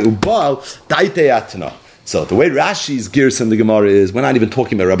kitcha tnai ubal daite atna." So the way Rashi's girsa in the Gemara is, we're not even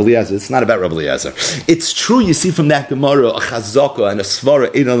talking about Rabbi Eliezer. It's not about Rabbi Eliezer. It's true you see from that Gemara a chazaka and a svara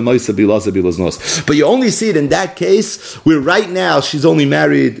ein al moisa bilaza bilaznos, but you only see it in that case where right now she's only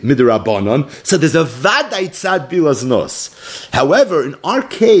married midrabanan. So there's a vaday tzad bilaznos. However, in our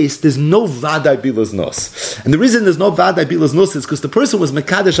case, there's no vaday bilaznos, and the reason there's no vaday bilaznos is because the person was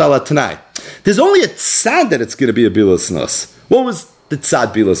mekadesh ala tanai. There's only a tzad that it's going to be a bilaznos. What was the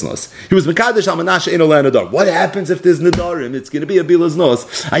tzad bilas nos? He was mekadesh al menashe ein oleh nadar. What happens if there's nadarim? It's going to be a bilas nos.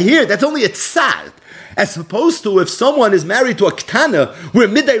 I hear that's only a tzad. As opposed to if someone is married to a Ktana, where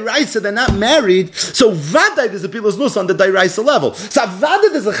midday Raisa they're not married, so Vadai there's a Bilas Nus on the Dairaisa level. So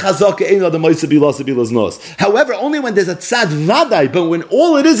Vadai there's a Chazaka Ein Adam Moisa Bilas Nus. However, only when there's a Tzad Vadai, but when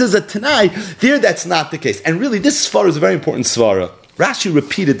all it is a Tanai, there that's not the case. And really, this Svara is a very important Svara. Rashi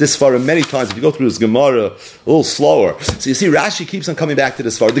repeated this Svara many times. If you go through his Gemara a little slower, so you see Rashi keeps on coming back to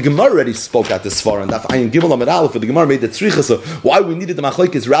this Svara. The Gemara already spoke out this Svara, and Daf Ayin Gimel Amud Aleph, the Gemara made the tzricha. So why we needed the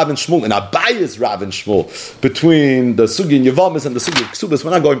Machlokes Rav and Shmuel and Abaye's Rav and Shmuel between the Sugi and Yavamis and the Sugi of Ksubas.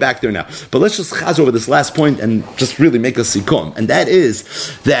 We're not going back there now, but let's just chaz over this last point and just really make a sikum, and that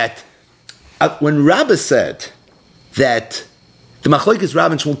is that when Rabbah said that the Machlokes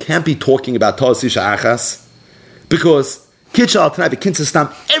Rav and Shmuel can't be talking about Toas Isha Achas because Kitchal Tanai,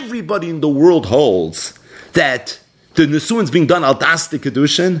 Kinsastam, everybody in the world holds that the Nesuin's being done al das the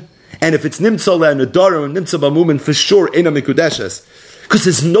Kedushin, and if it's Nimtza le'Nadarim and Nimtza b'Mumin, for sure, Eina Mikudeshes. Because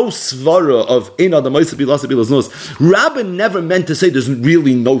there's no svara of Eina D'Moisa Bilas Bilas Nos. Rabbin never meant to say there's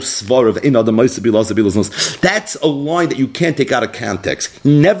really no svara of Eina D'Moisa Bilas Bilas Nos. That's a line that you can't take out of context.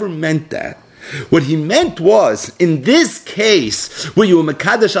 He never meant that. What he meant was, in this case, where you were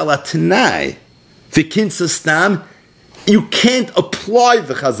Mekadesh ala Tanai, V'Kinsastam, you can't apply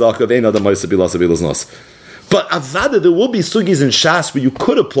the chazaka of Ein Adam Moisa Bilas Bilas Nos. But avada, there will be sugis in Shas where you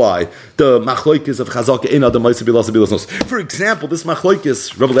could apply the machloikis of chazaka Ein Adam Moisa Bilas Bilas Nos. For example, this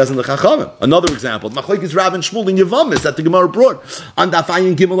machloikis Rabbi Lezer the Chachamim. Another example, machloikis Rav and Shmuel in Yavamis that the Gemara brought on Daf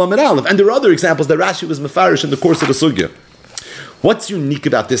Ayin Gimel Amud Aleph. And there are other examples that Rashi was mefarish in the course of the sugya. What's unique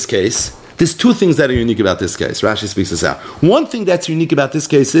about this case? There's two things that are unique about this case. Rashi speaks this out. One thing that's unique about this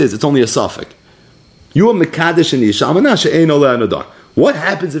case is it's only a suffix. You are Mekadesh and Isha, Amanasha Ein Oleh Nadar. What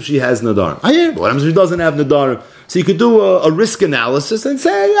happens if she has Nadar? What happens if she doesn't have Nadar? So you could do a risk analysis and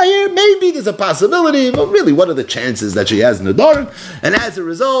say, maybe there's a possibility, but really, what are the chances that she has Nadar? And as a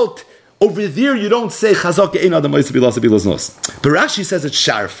result, over there you don't say Chazaka Ein Adam Moisa Bilas Bilas Nos. But Rashi says it's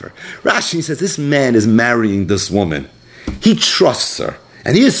sharper. Rashi says this man is marrying this woman. He trusts her.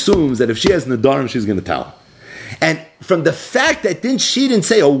 And he assumes that if she has Nadarim, she's going to tell him. And from the fact that she didn't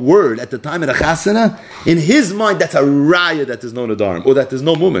say a word at the time of the chasana, in his mind, that's a raya that there's no nadarim, or that there's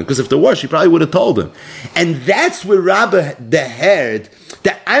no movement. Because if there was, she probably would have told him. And that's where Rabbah heard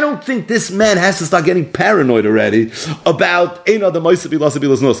that I don't think this man has to start getting paranoid already about Ein Adam Moisa Bilas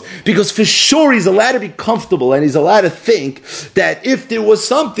Bilas Nos. Because for sure he's allowed to be comfortable and he's allowed to think that if there was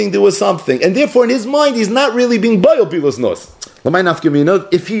something, there was something. And therefore in his mind, he's not really being Bayal Bilas Nos.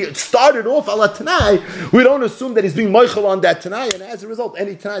 If he started off ala Tanai, we don't assume that he's being Moichel on that Tanai, and as a result,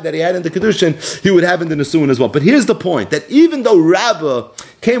 any Tanai that he had in the Kedushin, he would have in the Nesuin as well. But here's the point, that even though Rabbah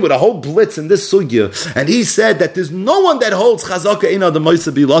came with a whole blitz in this sugya, and he said that there's no one that holds Chazaka Ein Adam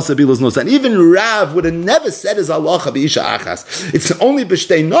Moisa Bilas Bilas Nos, and even Rav would have never said his halacha b'isha achas. It's only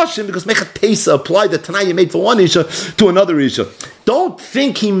b'shtei noshim, because Mechatesa applied the Tanai you made for one Isha to another Isha. Don't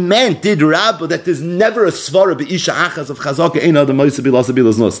think he meant, did Rabbah, that there's never a svara b'isha achas of Chazaka Ein Adam Moisa Bilas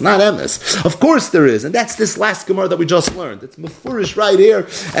Bilas Nos. Not emes. Of course there is, and that's this last Gemara that we just learned. It's mefurish right here,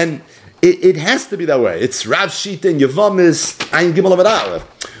 and it has to be that way. It's Rav Shita and Yavamis, Ayin Gimel Amud Aleph.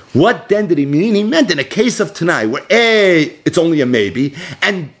 What then did he mean? He meant in a case of Tanai, where A, it's only a maybe,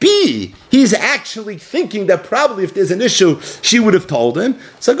 and B, he's actually thinking that probably if there's an issue, she would have told him.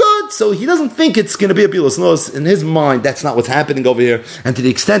 So good. So he doesn't think it's going to be a Bilas Nos. In his mind, that's not what's happening over here. And to the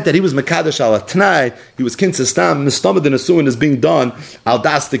extent that he was Mekadesh ala Tanai, he was Kinsastam, Nistamad and Nesuin is being done, al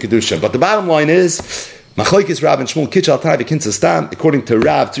das the Kedusha. But the bottom line is, Machlokes Rav and Shmuel Kitchal Tanai v'Kinsastam. According to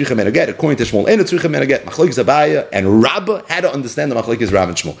Rav, tzricha menaget. According to Shmuel, ena tzricha menaget. Machlokes Abaya and Rabbah had to understand the Machlokes Rav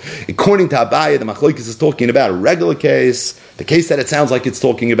and Shmuel. According to Abaya, the Machlokes is talking about a regular case, the case that it sounds like it's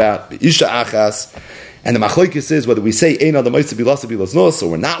talking about, the Isha Achas. And the machlokes is whether we say Ein Adam Moisa Bilas Bilas Nos, or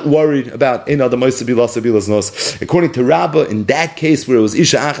we're not worried about Ein Adam Moisa Bilas Bilas Nos. According to Rabbah, in that case where it was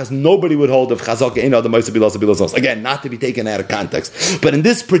Isha Achas, nobody would hold of Chazaka Ein Adam Moisa Bilas Bilas Nos. Again, not to be taken out of context. But in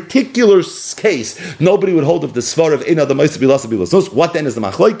this particular case, nobody would hold of the Svar of Ein Adam Moisa Bilas Bilas Nos. What then is the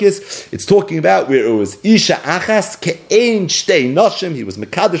machlokes? It's talking about where it was Isha Achas Ke'ein Shtei Noshim. He was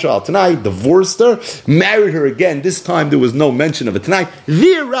Mekadesh al Tanai, divorced her, married her again. This time there was no mention of a Tanai.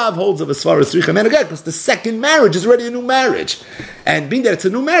 There Rav holds of a Svar of Tzricha Menaget, because the second marriage is already a new marriage. And being that it's a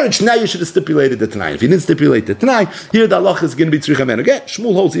new marriage, now you should have stipulated the Tanai. If you didn't stipulate the Tanai, here the halacha is going to be Tzricha Menaget.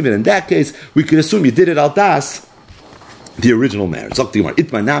 Shmuel holds even in that case, we could assume you did it al das, the original marriage.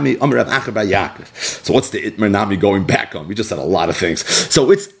 Itmar Nami, Amar Rav Acher bar Yaakov. So what's the Itmar Nami going back on? We just said a lot of things. So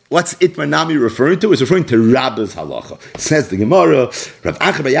what's Itmar Nami referring to? It's referring to Rabbah's halacha. It says the Gemara, Rav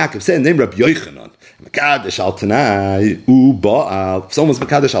Acher bar Yaakov said, name Rav Yochanan. Mekadesh al Tanai, u Baal. If someone's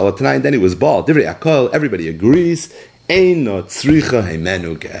Mekadesh al Tanai, and then it was Baal. Divrei Akol, everybody agrees. Eino tzricha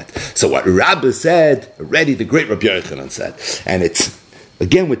heimenu get. So what Rabbi said, already the great Rabbi Yochanan said, and it's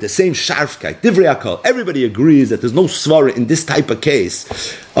again with the same sharfkeit, divrei hakol. Everybody agrees that there's no svara in this type of case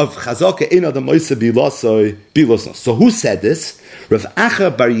of chazaka eino the moisa bilosnos. So who said this? Rav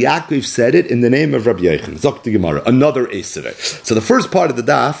Acha Bar Yaakov said it in the name of Rabbi Yochanan. Zok the Gemara, another esevei. So the first part of the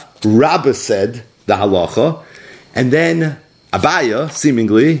daf, Rabbi said the halacha, and then Abaya,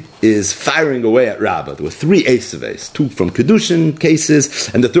 seemingly, is firing away at Rabbah. There were 3 eseveis, 2 from Kedushin cases,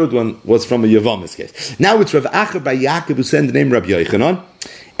 and the third one was from a Yavamis case. Now it's Rav Acha Bar Yaakov who said the name Rabbi Yochanan,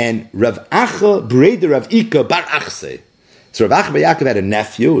 and Rav Acha Breder Rav Ika Bar Achse. So Rav Acha Bar Yaakov had a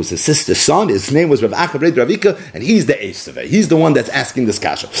nephew, it was his sister's son, his name was Rav Acha Breder Rav Ika, and he's the esevei. He's the one that's asking this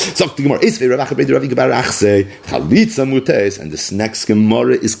kasha. So the Gemara, esevei Rav Acha Breder Rav Ika Bar Achse, Chalitza Mutes, and this next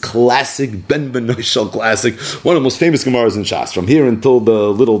Gemara is classic, Ben Benoishal classic, one of the most famous Gemaras in Shas, from here until the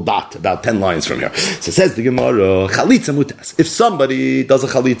little dot, about 10 lines from here. So it says the Gemara, Chalitza Mutes, if somebody does a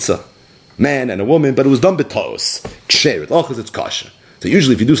chalitza, man and a woman, but it was done betos, ksher, it's kosher. So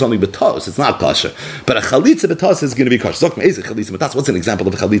usually if you do something betos, it's not kosher. But a chalitza betos is going to be kosher. What's an example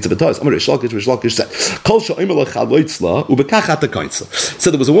of a chalitza betos? Rish Lakish said,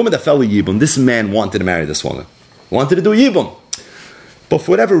 so there was a woman that fell a yibum. This man wanted to marry this woman. Wanted to do a yibum. But for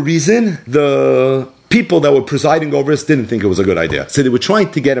whatever reason, the people that were presiding over us didn't think it was a good idea. So they were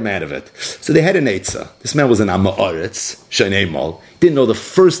trying to get him out of it. So they had an eitzah. This man was an Amoritz, Shnei Mol. Didn't know the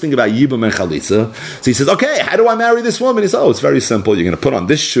first thing about Yibum and Chalitza. So he says, okay, how do I marry this woman? He says, oh, it's very simple. You're going to put on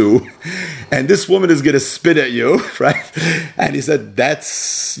this shoe, and this woman is going to spit at you, right? And he said,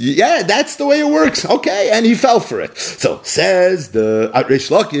 that's the way it works. Okay, and he fell for it. So says the Rish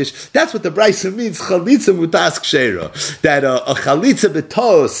Lakish, that's what the Brisa means, Chalitza mutas kshera. That a Chalitza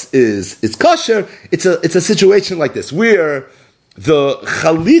betos is kosher. It's a situation like this, where the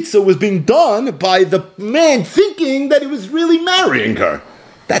chalitza was being done by the man thinking that he was really marrying her.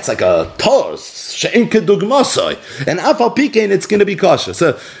 That's like a tos, she'en kedugmasai. And afal pikein, it's going to be kosher.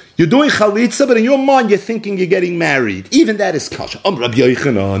 So you're doing chalitza, but in your mind you're thinking you're getting married. Even that is kosher. Rabbi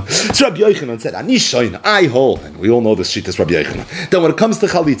Yochanan. So Rabbi Yochanan said, Ani shoyin, I hold. And we all know this shit is Rabbi Yochanan. Then when it comes to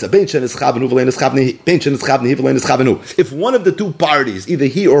chalitza, if one of the two parties, either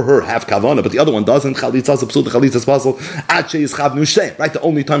he or her, have kavana, but the other one doesn't, chalitza is psul, chalitza is puzzle, ache is chavnu shein. Right? The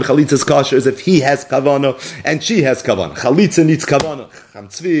only time chalitza is kosher is if he has kavana and she has kavana. Chalitza needs kavana.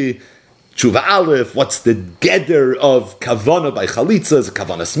 Chamtzvi. Tshuva Aleph, what's the geder of kavana by chalitza? Is it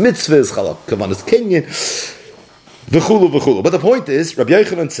kavanas mitzvahs, kavanas kinyan, v'chulu. But the point is, Rabbi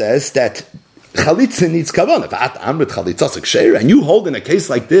Yochanan says that chalitza needs kavana. And you hold in a case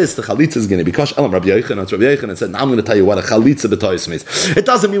like this, the chalitza is going to be kosher. Rabbi Yochanan said, now I'm going to tell you what a chalitza b'tois means. It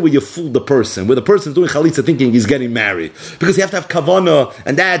doesn't mean where you fool the person, where the person's doing chalitza thinking he's getting married. Because you have to have kavana,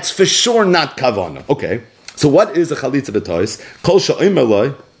 and that's for sure not kavana. Okay, so what is a chalitza b'tois? Kol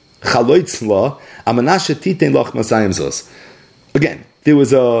sha'omer Again, there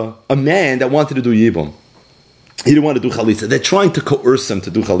was a man that wanted to do yibum. He didn't want to do chalitza. They're trying to coerce him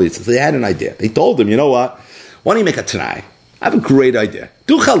to do chalitza. So they had an idea. They told him, you know what? Why don't you make a tanai? I have a great idea.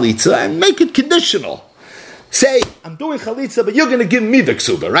 Do chalitza and make it conditional. Say, I'm doing chalitza, but you're going to give me the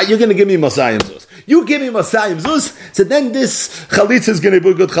ksuba, right? You're going to give me Masayim Zuz. You give me Masayim Zuz, so then this chalitza is going to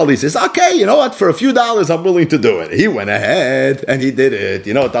be a good chalitza. It's okay, you know what? For a few dollars, I'm willing to do it. He went ahead and he did it.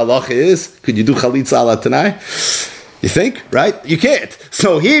 You know what the halacha is? Could you do chalitza ala tanai? You think, right? You can't.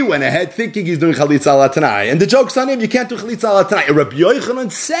 So he went ahead thinking he's doing chalitza ala tanai. And the joke's on him, you can't do chalitza ala tanai. Rabbi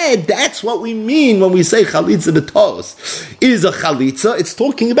Yochanan said that's what we mean when we say chalitza betos. Is a chalitza, it's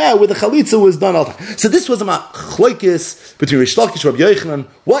talking about where the chalitza was done all the time. So this was a machlokes between Rish Lakish and Rabbi Yochanan.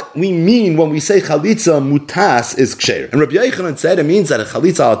 What we mean when we say chalitza mutas is ksher. And Rabbi Yochanan said it means that a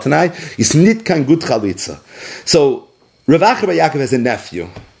chalitza ala tanai is nitkan good chalitza. So Rav Acha Bar Yaakov has a nephew.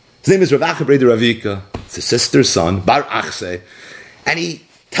 His name is Rav Acha Breder Rav Ika. It's his sister's son, Bar Achse. And he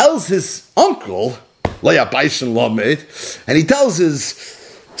tells his uncle, Leah Baishan Lamed, and he tells his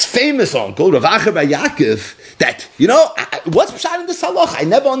famous uncle, Rav Acha Bar Yaakov, that, you know, what's pshat in this halach? I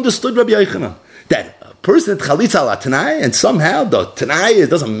never understood Rabbi Yochanan. That a person at chalitza ala tanai, and somehow the tanai, it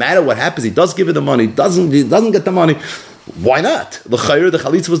doesn't matter what happens, he does give it the money, he doesn't get the money. Why not? The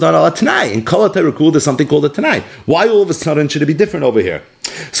chalitza was not ala tanai. In Kol HaTerakul, there's something called a tanai. Why all of a sudden should it be different over here?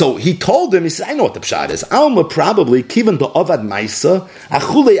 So he told him, he said, I know what the pshat is. Alma probably, kivan to avad maisa,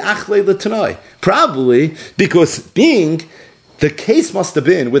 achule achle the tanai. Probably because the case must have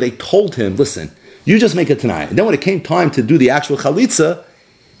been where they told him, listen, you just make a tanai. And then when it came time to do the actual chalitza,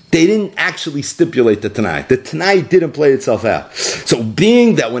 they didn't actually stipulate the Tanai. The Tanai didn't play itself out. So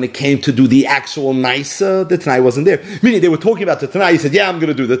being that when it came to do the actual Maisa, the Tanai wasn't there. Meaning they were talking about the Tanai, he said, yeah, I'm going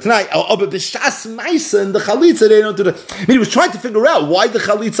to do the Tanai. Oh, but the Shas Maisa and the Chalitza, they don't do the... I mean, he was trying to figure out why the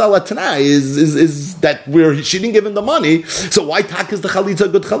Chalitza ala Tanai is that where she didn't give him the money, so why Tak is the Chalitza a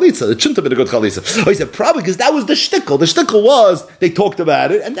good Chalitza? It shouldn't have been a good Chalitza. Oh, he said, probably because that was the shtickle. The shtickle was, they talked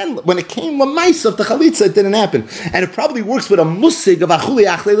about it, and then when it came with Maisa of the Chalitza, it didn't happen. And it probably works with a musig of Achuli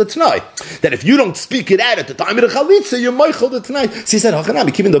Achle L'Tanai. That if you don't speak it out at the time of the Chalitza, you're Moichel the Tanai. So he said,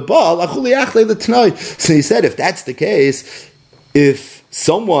 Hachanami, keeping the ball, Achuli Achle L'Tanai. So he said, if that's the case, if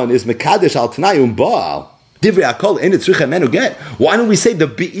someone is Mekadesh al Tanai Baal, Divrei Akol in Tzricha Menu get. Why don't we say the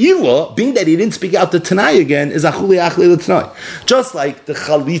Be'ila, being that he didn't speak out the Tanai again, is Achuli Achle L'Tanai? Just like the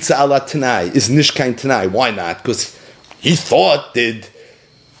Chalitza ala Tanai is Nishkain Tanai. Why not? Because he thought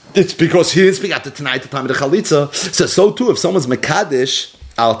it's because he didn't speak out the Tanai at the time of the Chalitza. So too, if someone's Mekadesh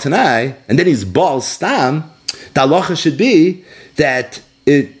al Tanai, and then he's Baal Stam, the halacha should be that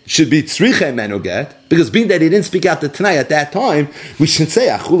it should be Tzricha Menu get, because being that he didn't speak out the Tanai at that time, we should say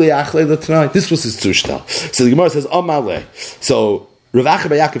Achuli Achle L'Tanai. This was his Tushtal. So the Gemara says, Amale. So Rav Acha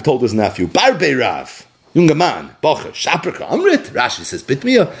bar Yaakov told his nephew, Bar Bei Rav, younger man, Bocher, Shaprika, Amrit. Rashi says,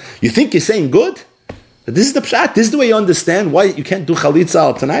 Bitmiya, you think you're saying good? This is the pshat. This is the way you understand why you can't do chalitza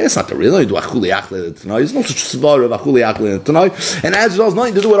al tanai. It's not the real. You do achuli achle tanai. There's no such svar of achuli achle tanai. And as well, it's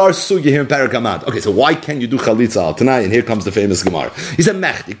nothing to do with our sugya here in Parakamad. Okay, so why can't you do chalitza al tanai? And here comes the famous Gemara. He said,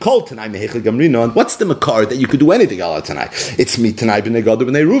 "Mechdi kol tanai mehechel gamrinon." What's the makar that you could do anything al tanai? It's me tanai b'nei Gad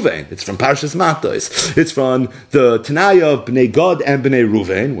b'nei Ruvain. It's from Parshas Matos. It's from the tanai of b'nei Gad and b'nei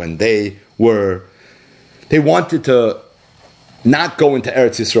Ruvain when they wanted to not go into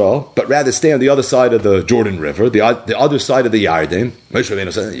Eretz Yisrael, but rather stay on the other side of the Jordan River, the other side of the Yarden. Moshe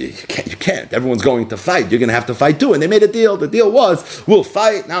Rabbeinu said, you can't. Everyone's going to fight. You're going to have to fight too. And they made a deal. The deal was, we'll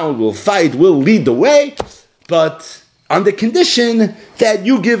fight. Now we'll fight. We'll lead the way. But on the condition that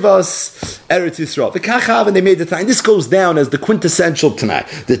you give us Eretz Yisrael. The Kachav, and they made the Tanai. This goes down as the quintessential Tanai.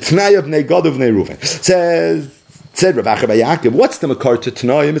 The Tanai of Bnei Gad of Bnei Reuven. Said Rav Acha bar Yaakov, what's the makar to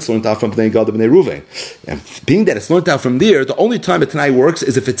Tanaim? It's learned out from Bnei Gad and Bnei Ruvain. And being that it's learned out from there, the only time a Tanai works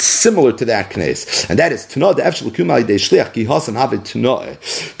is if it's similar to that Knes. And that is Tanah the Efshel Kumai de Shliach ki Hasam have Tanah.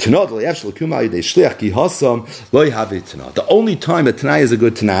 Tanah the Efshel Kumai de Shliach ki Hasam loy have Tanah. The only time a Tanai is a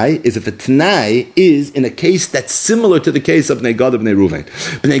good Tanai is if a Tanai is in a case that's similar to the case of Bnei Gad and Bnei Ruvain.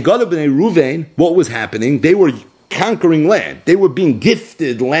 Bnei Gad and Bnei Ruvain, what was happening? They were conquering land. They were being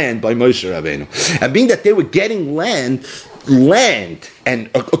gifted land by Moshe Rabbeinu. And being that they were getting land and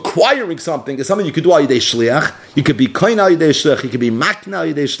acquiring something is something you could do al yidei shliach. You could be koin al yidei shliach. You could be makna al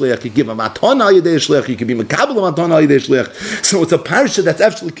yidei shliach. You could give a maton al yidei shliach. You could be mekabel a maton al yidei shliach. So it's a parsha that's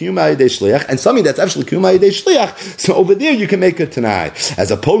actually kiyum al yidei shliach and something that's actually kiyum al yidei shliach. So over there you can make a tanai,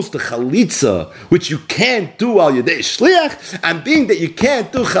 as opposed to chalitza, which you can't do al yidei shliach. And being that you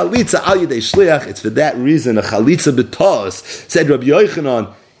can't do chalitza al yidei shliach, it's for that reason a chalitza b'tos, said Rabbi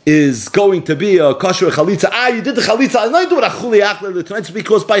Yochanan, is going to be a kosher chalitza. You did the chalitza. I'm not doing a chuli achle tonight. It's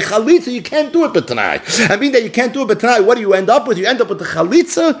because by chalitza you can't do it but tonight. I mean that you can't do it but tonight. What do you end up with? You end up with the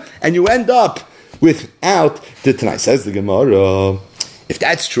chalitza, and you end up without the tonight. Says the Gemara, if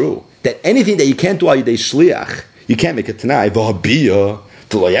that's true, that anything that you can't do al yidei shliach, you can't make it tonight. V'habiyah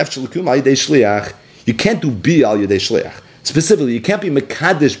to lo yafshel kum al yidei shliach. You can't do bi al yidei shliach. Specifically, you can't be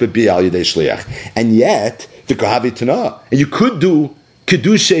mekadesh be al yidei shliach, and yet the kahavi tanah, and you could do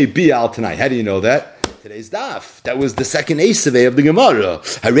Kedushay bi al tonight. How do you know that? Today's daf. That was the second Esaveh of the Gemara.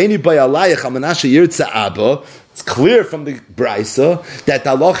 Hareini by alayach amanasha yirtza abba. It's clear from the Braisa that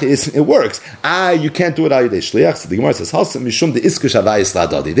the halacha is, it works. You can't do it al yidei shliach. So the Gemara says, Hasam mishum de iskish havayis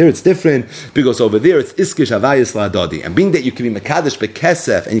la'adadi. There it's different, because over there it's iskish havayis la'adadi. And being that you can be mekadesh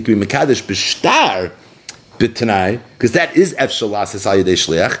bekesef, and you can be mekadesh b'shtar b'tanai, because that is efshel lasis al yidei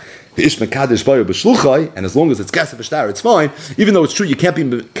shliach, and as long as it's kesef v'shtar, it's fine. Even though it's true, you can't be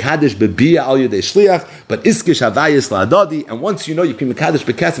mekadesh b'biyah al yedei shliach, but iskish havayis la'adadi. And once you know you can be mekadesh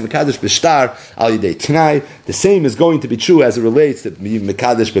b'kesef, mekadesh b'shtar al yedei tanai, the same is going to be true as it relates to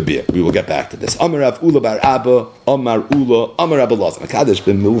mekadesh b'biyah. We will get back to this. Amar Rav Ula bar Abba, Amar Ula, Amar Abba Laz, mekadesh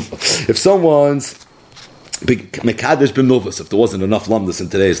b'milva. If someone's Mekadesh b'milvus, if there wasn't enough lumdus in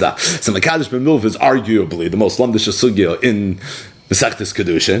today's daf, so Mekadesh b'milvus is arguably the most lumdish sugya in Masechtas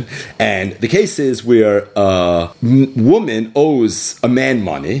Kedushin, and the case is where a woman owes a man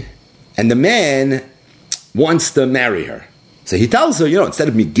money, and the man wants to marry her. So he tells her, instead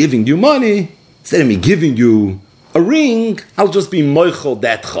of me giving you a ring, I'll just be moichel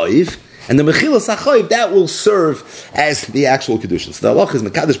that chayiv, And the Mechilas HaChoiv, that will serve as the actual Kedushin. So the halacha is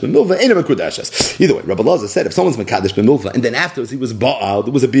Mekadesh b'milva, ain't a Mekudeshes. Either way, Rabbi Lazar said, if someone's Mekadesh b'milva, and then afterwards he was Baal,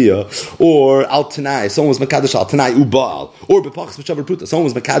 there was a Bia, or Al Tanai, someone was Mekadesh Al Tanai u Baal, or B'pachas B'shavar Pruta, someone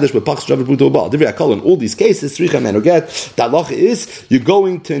was Mekadesh B'pachas B'shavar Pruta u Baal. Divrei HaKol, in all these cases, Tzricha Men Get, the halacha is, you're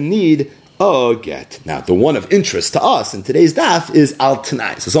going to need a get. Now, the one of interest to us in today's daf is Al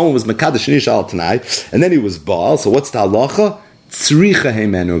Tanai. So someone was Mekadesh Nisha Al Tanai, and then he was Baal, so what's the halacha? Tzricha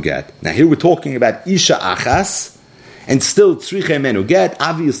Heimenu Get. Now here we're talking about Isha Achas, and still Tzricha Heimenu Get,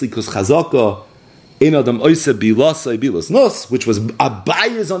 obviously because Chazaka in Adam Oisa Bilasai Bilas Nos, which was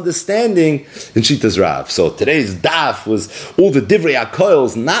Abaya's understanding in Shitas Rav. So today's daf was all the Divrei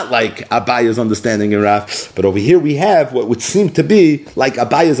HaKoils, not like Abaya's understanding in Rav, but over here we have what would seem to be like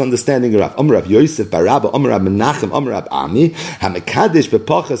Abaya's understanding in Rav. Amar Rav Yosef Barabba, Amar Rav Menachem, Amar Rav Ami, HaMekadesh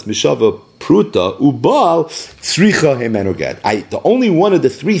Bepachas Mishava Pruta Ubal Tzricha Heimenu Get. The only one of the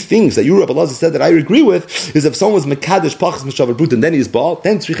three things that you, Rabbi Lazar, said that I agree with is if someone's Mekadesh Pachas Mishavar Pruta and then he's Baal,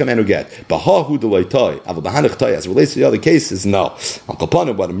 then Tzricha Heimenu Get. Bahahu Deloi Toy, Aval Bahanach Toy, as it relates to the other cases, no. Al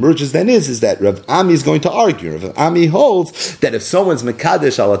Kapana, what emerges then is that Rav Ami is going to argue. Rav Ami holds that if someone's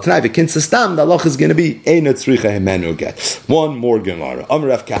Mekadesh Al Atnai V'kin Sestam, the halacha is going to be Eina Tzricha Heimenu Get. One more Gemara. Amar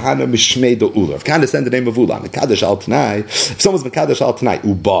Rav Kahana Mishmei Do Ula. Rav Kahana said the name of Ula. Mekadesh Al Tanai. If someone's Mekadesh Al Tanai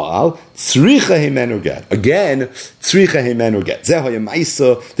Ubal, Tzricha Heimenu Get. Again, Tzricha Heimenu Get.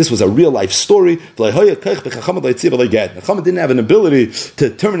 This was a real life story. Chacham didn't have an ability to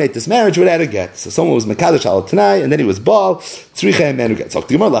terminate this marriage without a get. So someone was Mekadesh Al Tanai, and then he was Baal. Tzricha Heimenu Get. So the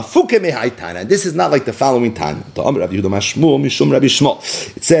Gemara Lafuke Mehai Tana. And this is not like the following Tana. It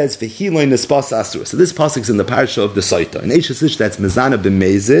says V'hiloin Nespas Asur. So this pasuk is in the parasha of the Saita. In Eishasish, that's Mezana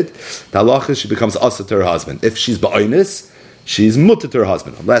b'Mezid. The halacha, she becomes Asa to her husband. If she's Ba'onis, she's mutter to her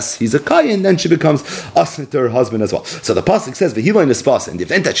husband. Unless he's a kayin, then she becomes asna to her husband as well. So the pasuk says, "V'hiloi nespas." In the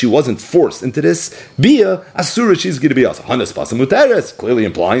event that she wasn't forced into this bia, asura, she's going to be asa. Hanespas muteres, clearly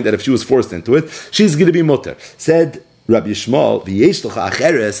implying that if she was forced into it, she's going to be mutter. Said Rabbi Yishmael, "V'yesh locha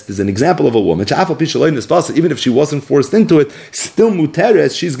acheres." There's an example of a woman. Even if she wasn't forced into it, still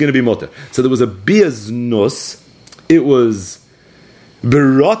muteres, she's going to be mutter. So there was a bia znus. It was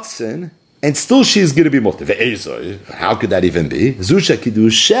berotzen. And still she's going to be mutter. How could that even be? Zusha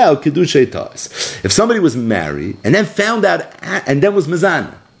kidushel kidushay tas. If somebody was married and then found out, and then was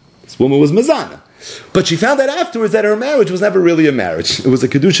mezana. This woman was mezana. But she found out afterwards that her marriage was never really a marriage. It was a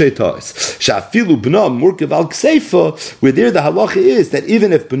kedushay tos. Shafilu b'na murkav al kseifa, where there the halacha is that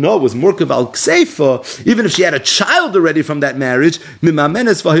even if b'na was murkav al kseifa, even if she had a child already from that marriage,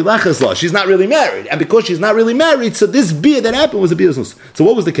 mimamenes v'hilachas la, she's not really married. And because she's not really married, so this bia that happened was a bia znus. So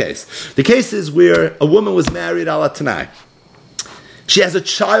what was the case? The case is where a woman was married ala tanai. She has a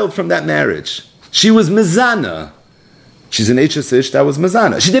child from that marriage. She was mezana. She's an H.S.Ish, that was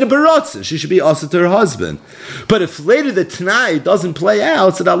Mazana. She did a Baratzin, she should be also to her husband. But if later the Tanai doesn't play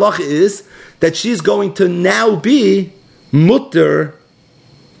out, so the halacha is that she's going to now be mutter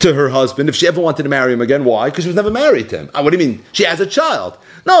to her husband if she ever wanted to marry him again. Why? Because she was never married to him. What do you mean? She has a child.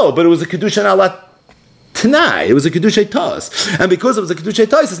 No, but it was a Kedusha Alat Tanai. It was a Kedushay Tos. And because it was a Kedushay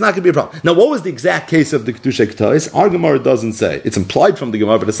Tos, it's not going to be a problem. Now, what was the exact case of the Kedushay Tos? Our Gemara doesn't say. It's implied from the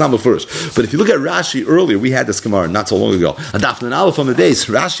Gemara, but it's not first. But if you look at Rashi earlier, we had this Gemara not so long ago. Adaf and Aleph on the days,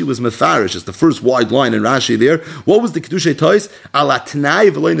 Rashi was Mefarish. It's the first wide line in Rashi there. What was the Kedushay Tos? Ala Tanai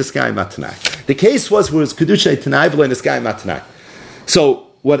v'loy neskai matanai. The case was Kedushay Tanai v'loy neskai matanai. So,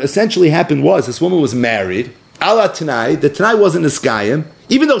 what essentially happened was, this woman was married, ala Tanai, the Tanai wasn't Niskayim,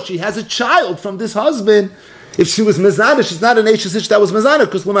 even though she has a child from this husband. If she was Mezana, she's not an H.S.Ish that was Mezana,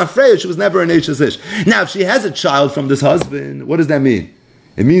 because L'mafreya, she was never an H.S.Ish. Now, if she has a child from this husband, what does that mean?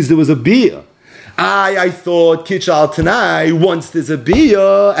 It means there was a bia. I thought Kichal Tanai, once there's a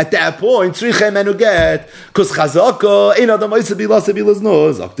bia, at that point, Tzricha Heimenu Get, because Chazaka, Ein Adam Oisa Bilasai Bilas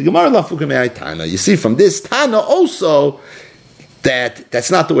Nos, the Gemara Lafuke Mehai Tana. You see from this Tana also that that's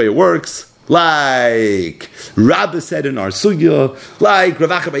not the way it works. Like Rabbi said in our sugya, like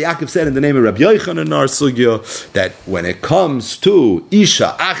Rav Acha bar Yaakov said in the name of Rabbi Yochanan in our sugya, that when it comes to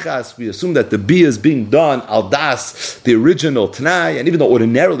Isha Achas, we assume that the bia is being done al das, the original Tanai, and even though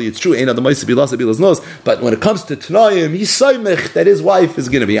ordinarily it's true, Ein Adam Oisa Bilasai Bilas Nos, but when it comes to Tanayim, he's soymech that his wife is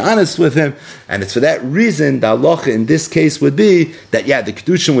going to be honest with him, and it's for that reason the halacha in this case would be that the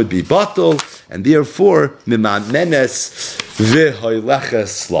kedushin would be batal, and therefore mimamenes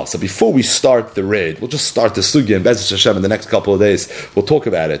v'hoyleches la. So before we start the raid, we'll just start the sugya in Be'ezus Hashem in the next couple of days. We'll talk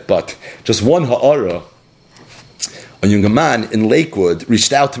about it, but just one ha'ara. A young man in Lakewood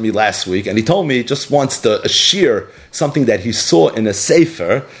reached out to me last week, and he told me he just wants to share something that he saw in a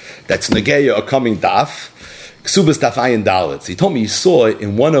sefer that's Nageya, a coming daf, Ksubas Daf Ayin Dalet. He told me he saw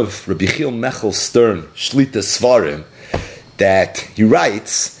in one of Rabbi Chil Mechel Stern Shlita Svarim that he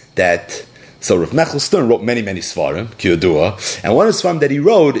writes that. So Rav Mechel Stern wrote many Svarim, Kiyodua, and one of the Svarim that he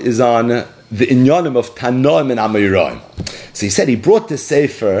wrote is on the Inyanim of Tanoim and Amoraim. So he said he brought this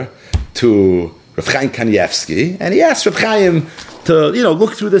sefer to Rav Chaim Kanievsky, and he asked Rav Chaim to,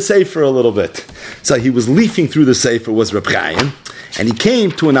 look through the sefer a little bit. So he was leafing through the sefer, was Rav Chaim, and he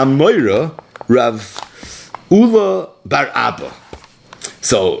came to an Amoira, Rav Ula Bar Abba.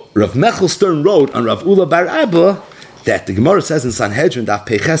 So Rav Mechel Stern wrote on Rav Ula Bar Abba that the Gemara says in Sanhedrin, Daf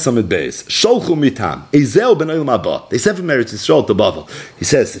Peiches Amud Beis, Sholchu mitam, Ezeu ben Olam Haba. They sent from Eretz Yisrael to Bavel. He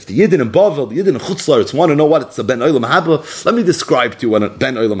says, if the Yidden in Bavel, the Yidden in Chutz La'aretz want to know what it's a ben Olam Haba, let me describe to you what a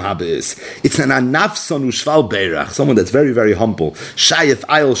ben Olam Haba is. It's an anafson ushval beirach, someone that's very, very humble. Shayef,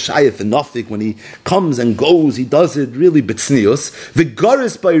 ayel, shayef, and nafik. When he comes and goes, he does it really b'tznius.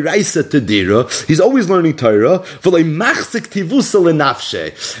 V'garis by raisa tedira. He's always learning Torah. V'lei machzik tivusa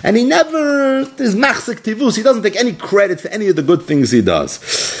lenafshe. And he never is machzik tivus. He doesn't take any credit for any of the good things he does.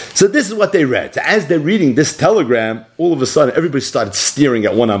 So this is what they read. So as they're reading this telegram, all of a sudden everybody started staring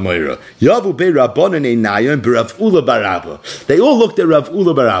at one Amoira. Yavu be Rabbanan Einaya and Rav Ula Bar Abba. They all looked at Rav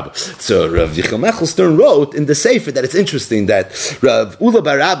Ula Bar Abba. So Rav Yichel Mechel Stern wrote in the Sefer that it's interesting that Rav Ula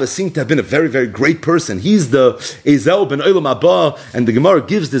Bar Abba seemed to have been a very, very great person. He's the Ezeu ben Olam Haba, and the Gemara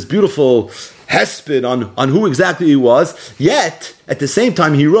gives this beautiful hesped on who exactly he was, yet at the same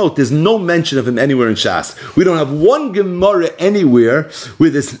time he wrote, there's no mention of him anywhere in Shas. We don't have one Gemara anywhere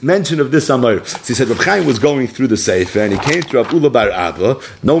with this mention of this Amor. So he said Reb Chaim was going through the Sefer and he came to Rav Ula Bar Abba,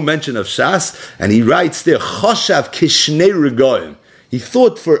 no mention of Shas, and he writes there, Choshav Kishnei Regoyim. He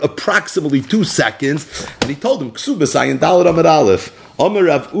thought for approximately 2 seconds, and he told him, Ksubas Ayin Dalet Amar Aleph, Amar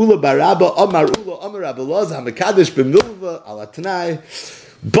Rav Ula Bar Abba, Amar Ula, Amar Rav Elazar, HaMekadesh B'milva, Ala Tanai,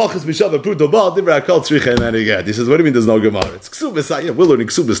 Bachas Mishava Pruto Baal Divra Kol Tzricha Meniged. He says, what do you mean there's no Gemara? It's Ksubas. We're learning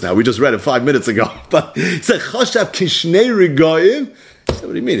Ksubas now. We just read it 5 minutes ago. But he said, Choshav Kishnei Regoyim. What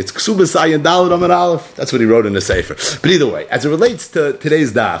do you mean? It's Ksubas Ayin Dalet Amar Aleph. That's what he wrote in the Sefer. But either way, as it relates to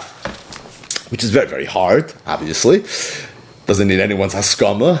today's daf, which is very, very hard, obviously, doesn't need anyone's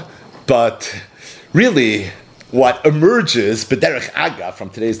haskama, but really what emerges, B'derech Aga, from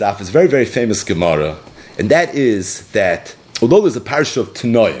today's daf is very, very famous Gemara. And that is that although there's a parsha of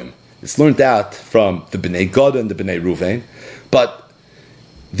Tanoim, it's learned out from the Bnei Gad and the Bnei Ruvain, but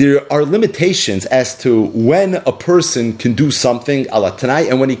there are limitations as to when a person can do something ala Tanai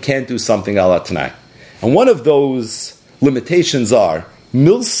and when he can't do something ala Tanai. And one of those limitations are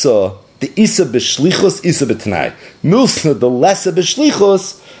Milsa, the Isa b'shlichus, Isa b'Tanai. Milsa, the Lesa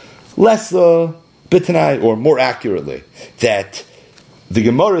b'shlichus, Lesa b'Tanai, or more accurately, that the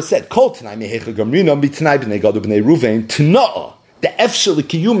Gemara said, Kol Tanai mehecha gamrina b'Tanai b'nei Gad b'nei Ruvain Tana'a the efshel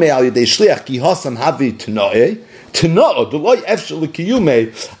kiyume al yedei shliach ki hasam havi Tana'a the loy efshel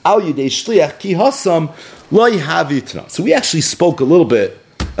kiyume al yedei shliach ki hasam loy havi Tana'a. So we actually spoke a little bit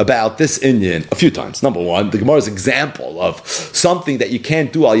about this Inyan a few times. Number one, the Gemara's example of something that you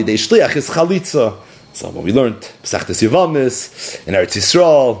can't do al yedei shliach is chalitza. So when we learned Pesachtas Yevamis in Eretz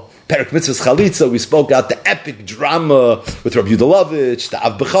Yisrael, Perek Mitzvahs Chalitza, we spoke out the epic drama with Rabbi Yudalovich, the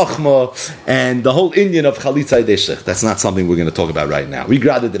Av B'Chachma, and the whole Indian of Chalitza Yedei. That's not something we're going to talk about right now. We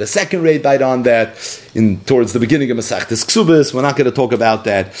rather did a second raid bite on that towards the beginning of Masechtas Ksubis. We're not going to talk about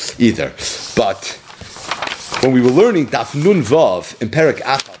that either. But when we were learning Daf Nun Vav in Perek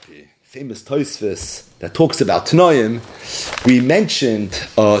Achapi, famous Tosfos that talks about Tanoim, we mentioned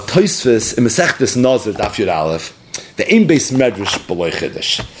Tosfos in Masechtas Nazir Daf Yud Aleph, the Ein Beis Medrash B'Loi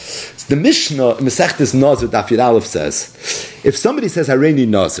Chiddush. The Mishnah in Masechtas Nazir Daf Yud Aleph says, if somebody says Hareini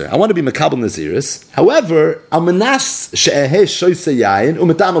Nazir, I want to be Makabel Naziris, however, Al Menas She'eheh Shoyse Yayin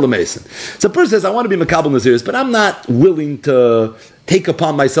U'Metam L'Meisen. So a person says, I want to be Makabel Naziris, but I'm not willing to take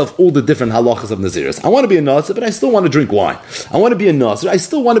upon myself all the different halachas of Naziris. I want to be a Nazir, but I still want to drink wine. I want to be a Nazir, I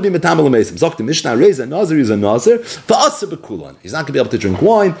still want to be Metam L'Meisen. Zok the Mishnah Reza Nazir is a Nazir, V'asir B'Kulan. He's not going to be able to drink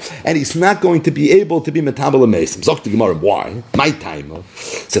wine, and he's not going to be able to be Metam L'Meisen. Zok the Gemara, why? My time.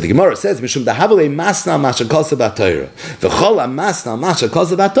 So the Gemara says, Mishum Dahavale Masna Masha Kosa B'Torah. V'chol Masna Masha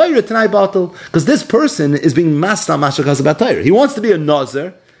Kosa B'Torah Tanai Batel. Because this person is being Masna Masha Kosa B'Torah. He wants to be a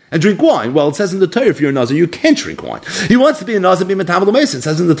Nazir and drink wine. Well, it says in the Torah, if you're a Nazir, you can't drink wine. He wants to be a Nazir, be Metam L'Meisen. It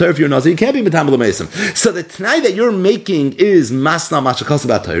says in the Torah, if you're a Nazir, you can't be Metam L'Meisen. So the Tanai that you're making is Masna Masha Kosa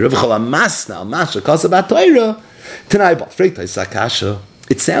B'Torah. V'chol Masna Masha Kosa B'Torah Tanai Batel.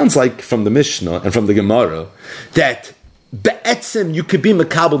 It sounds like from the Mishnah and from the Gemara that be'etzim you could be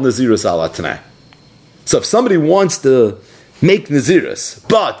Makabel Nazirus ala Tanai. So if somebody wants to make Nazirus,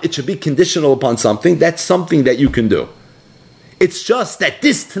 but it should be conditional upon something, that's something that you can do. It's just that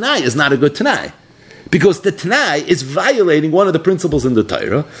this Tanai is not a good Tanai. Because the Tanai is violating one of the principles in the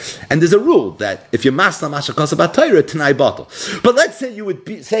Torah, and there's a rule that if you're masna mashakos about Torah, Tanai bottle. But let's say you would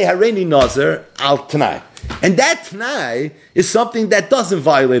say Hareini Nazar al Tanai, and that Tanai is something that doesn't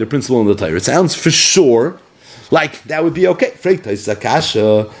violate a principle in the Torah. It sounds for sure like that would be okay.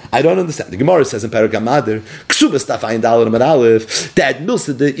 I don't understand. The Gemara says in Perek Hamadir, Ksubas Tafayin Daled Amar Aleph, that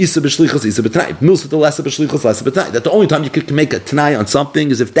Milsa the Isa B'Shlichos Isa B'Tanai, Milsa the Lesa B'Shlichos Lesa B'Tanai. That the only time you could make a Tanai on something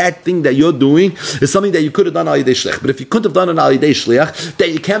is if that thing that you're doing is something that you could have done al Yidei Shliach. But if you couldn't have done an al Yidei Shliach,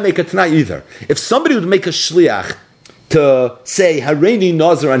 then you can't make a Tanai either. If somebody would make a Shliach to say Hareini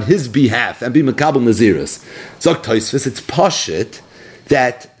Nazar on his behalf and be Makabel Naziris, Zok Tosfos, it's pashit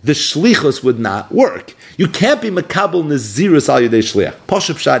that the shlichus would not work. You can't be makabel nazirus al yedei shliach.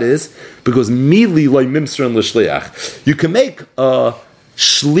 Pashup pshat is because mili loy mimsrin l'shliach. You can make a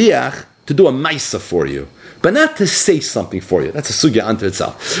shliach to do a maisa for you, but not to say something for you. That's a sugya unto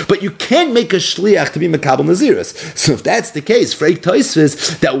itself. But you can't make a shliach to be makabel nazirus. So if that's the case, Freik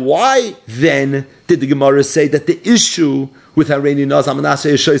Tosfos, that why then did the Gemara say that the issue with Hareini Nazar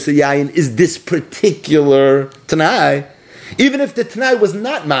Manaseh Yeshoyse Yayin is this particular Tanai? Even if the Tanai was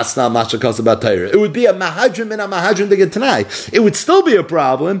not Masna Mashakos about Torah, it would be a Mahadrim and a Mahadrim to get Tanai. It would still be a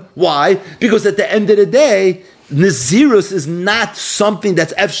problem. Why? Because at the end of the day, Nazirus is not something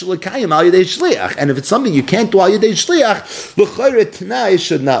that's Efshel L'Kayim Al Yedei Shliach. And if it's something you can't do Al Yedei Shliach, L'chayre Tanai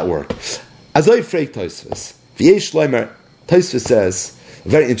should not work. Azoi Freik Tosfos. V'yesh Loimer, Tosfos says, a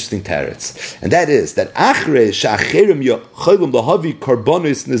very interesting teretz, and that is that achrei she'acherim yochaylim lahavi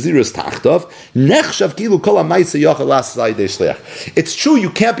karbonis nazirus tachtav nechshav kilu kol ha'maisa yochel las al yedei shliach. It's true you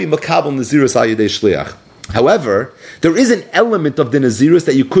can't be makabel nazirus al yedei shliach. However, there is an element of the nazirus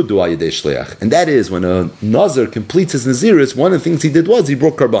that you could do al yedei shliach, and that is when a nazir completes his nazirus, one of the things he did was he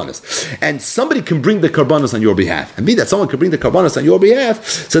brought karbonis, and somebody can bring the karbonis on your behalf, and be that someone can bring the karbonis on your behalf.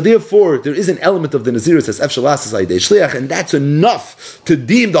 So therefore, there is an element of the nazirus as efshel as al yedei shliach, and that's enough to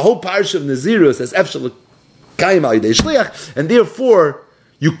deem the whole parish of nazirus as efshel kaim al yedei shliach, and therefore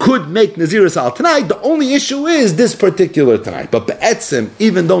you could make Nazirus al Tanai. The only issue is this particular Tanai. But Be'etzim,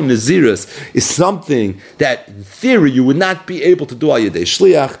 even though Nazirus is something that in theory you would not be able to do al Yedei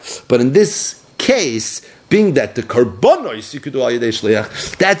Shliach, but in this case, being that the Karbonos you could do al Yedei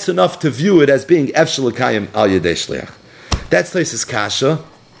Shliach, that's enough to view it as being Efshel L'Kayim al Yedei Shliach. That's Tosfos Kasha.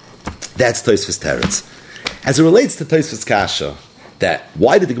 That's Tosfos Teretz. As it relates to Tosfos Kasha, that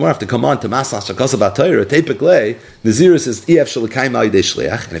why did the Gemara have to come on to Masas Shakos about Torah? Teipik Nazirus is EF Shalakayim Al Yedei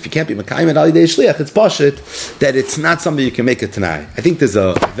Shliach, and if you can't be Makayim Al Yedei Shliach, it's pashit that it's not something you can make a Tanai. I think there's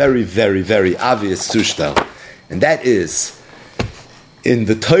a very, very, very obvious sushtel, and that is in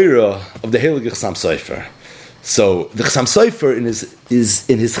the Torah of the Heilig Chassam Sofer. So the Chassam Sofer is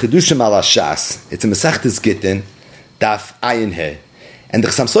in his Chedushim Al Hashas. It's a Masechtes Gittin Daf Ayin He, and the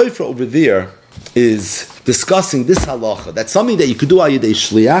Chassam Sofer over there is discussing this halacha, that's something that you could do al yedei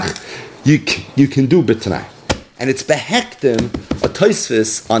shliach, you can do b'tanai. And it's behektim a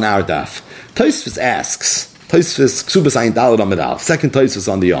Tosfos on our daf. Tosfos asks, Tosfos Ksubas Ayin Daled Amud Aleph, second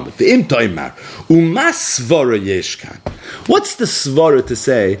Tosfos on the Yomit, V'im toimar, u'mas svara yeshkan. What's the svara to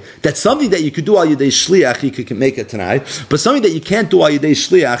say that something that you could do al yedei shliach, you can make it tonight, but something that you can't do al yedei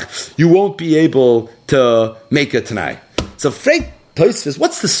shliach, you won't be able to make it tonight? So Frank Tosfos,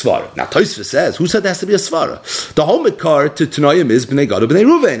 what's the svara? Now Tosfos says, who said there has to be a svara? The whole makar to Tanoim is Bnei Gad Bnei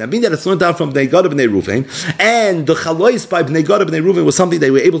Ruvain. I mean that it's learned out from Bnei Gad Bnei Ruvain, and the chalois by Bnei Gad Bnei Ruvain was something they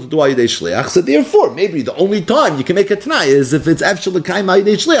were able to do al yedei shliach. So therefore, maybe the only time you can make a tanai is if it's actually kaim al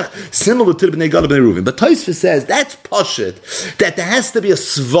yedei shliach, similar to the Bnei Gad Bnei Ruvain. But Tosfos says that's pashit that there has to be a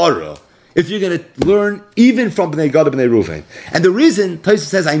svara if you're going to learn even from Bnei Gad Bnei Ruvain. And the reason Tosfos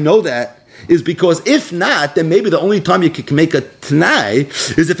says I know that is because if not, then maybe the only time you can make a Tanai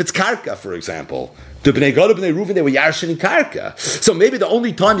is if it's Karka, for example. The Bnei Gad Bnei Ruvain, they were Yarshin in Karka. So maybe the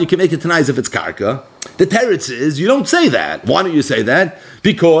only time you can make a Tanai is if it's Karka. The teretz is, you don't say that. Why don't you say that?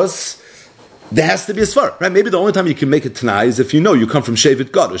 Because there has to be a Svar, right? Maybe the only time you can make a Tanai is if you know you come from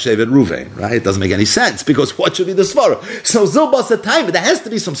Shevet Gad or Shevet Ruvain, right? It doesn't make any sense, because what should be the Svara? So Zilbas at time, but there has to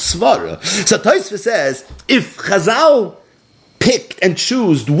be some Svara. So Tosfos says, if Chazal pick and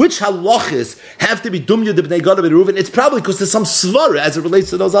choose which halachas have to be dumya de bnei Gad bnei Ruvain, it's probably because there's some svara as it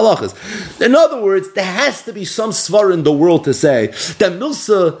relates to those halachas. In other words, there has to be some svara in the world to say that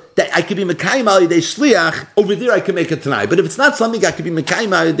milsa, that I could be mekayim al yedei shliach, over there I can make a tanai. But if it's not something I could be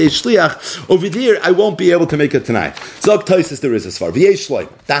mekayim al yedei shliach, over there I won't be able to make a tanai. Zog Tosfos, there is a svara. V'yesh loy,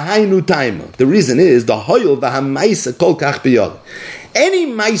 dahainu taima. The reason is the hoyel v'hamaisa kol kach biyod. Any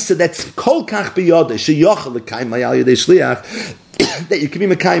ma'isa that's kol kach biyodeh sheyochel l'kayim al yedei shliach, that you can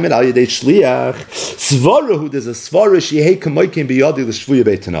be mekayim al yedei shliach. Svara, who there's a svara shehei kamoykim biyodeh l'shvuya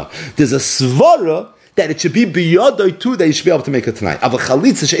beitana. There's a svara that it should be biyadoi too, that you should be able to make it tonight. However,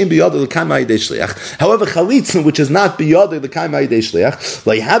 chalitza, which is not biyadoi l'kaim ha'idei shliach,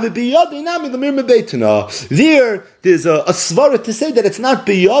 like have it biyadoi nami l'mir mebeitana. There's a svara to say that it's not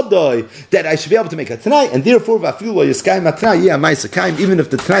biyadoi that I should be able to make it tonight, and therefore v'afilu lo yiskayim atnai, ma'isa kaim, even if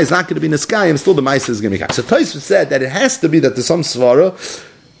the tonight is not going to be niskayim, still the ma'isa is going to be kaim. So Tosfos said that it has to be that there's some svara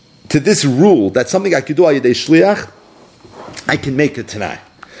to this rule that something I could do ha'idei shliach, I can make it tonight.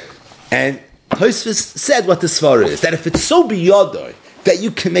 And Tosfos said what the svara is, that if it's so biyadoi that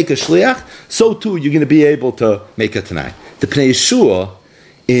you can make a shliach, so too you're going to be able to make it tonight. The Pnei Yeshua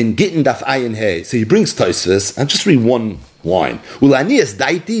in Gittin Daf Ayin Hey, so he brings Tosfos, and just read one line. Ulanias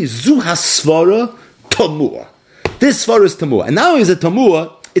daiti zu hasvara tamua. This svara is tamua, and now is a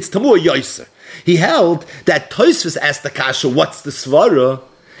tamua. It's tamua yoser. He held that Tosfos asked the kasha, "What's the svara?"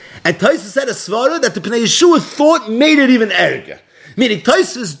 And Tosfos said a svara that the Pnei Yeshua thought made it even erger. Meaning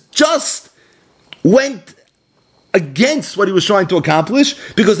Tosfos just went against what he was trying to accomplish,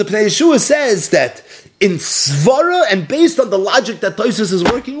 because the Pnei Yeshua says that in svara and based on the logic that Tosfos is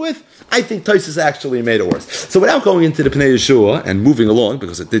working with, I think Tosfos actually made it worse. So without going into the Pnei Yeshua and moving along,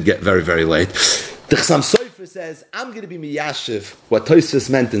 because it did get very, very late, the Chassam Sofer says, I'm going to be miyashiv what Tosfos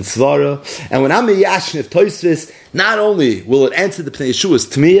meant in svara, and when I'm miyashiv Tosfos, not only will it answer the Pnei Yeshua's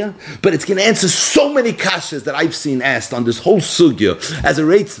Tmiyah, but it's going to answer so many kashas that I've seen asked on this whole sugya, as it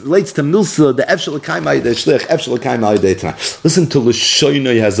relates to Milsa, the Efshel L'Kaim Ha'idei Shliach, Efshel L'Kaim Ha'idei Tanai. Listen to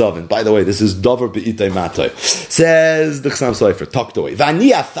L'Shoynoi Hazavin. By the way, this is Dover Be'itei Matoi. Says the Chassam Sofer, tucked away.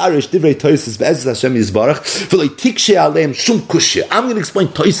 V'ani afarish divrei Tosfos be'ezus Hashem Yisbarach, v'lo tikshe aleim shum kushya. I'm going to explain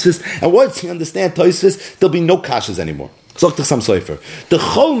Tosfos, and once you understand Tosfos, there'll be no kashas anymore. Zok the Chassam Sofer. The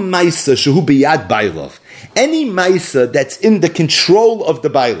chol ma'isa shehu biyad bailov. Any ma'isa that's in the control of the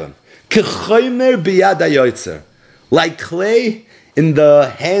bailam, k'chomer biyad hayoytzer, like clay in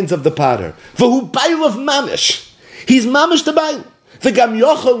the hands of the potter. V'hu bailov mamish. He's mamish the bailam. V'gam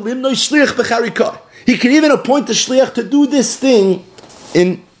yochol limnoi shliach b'charikah. He can even appoint the shliach to do this thing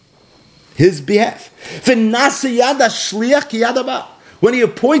in his behalf. V'nasa yad ha-shliach ki yad haba. When he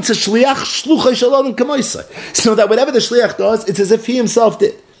appoints a shliach, shluchai shalom kamoisai, so that whatever the shliach does, it's as if he himself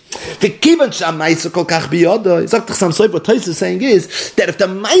did. The kivan shamaisa kol kach biyodai. What Tosfos is saying is that if the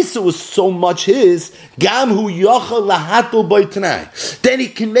maisa was so much his, gam hu yochel lahatul boy tanai, then he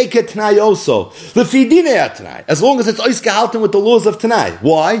can make a tanai also. L'fidinei tanai, as long as it's ois gehalten with the laws of tanai.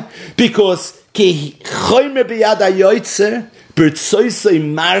 Why? Because ki choymer biyad hayoytzer b'rtsoisei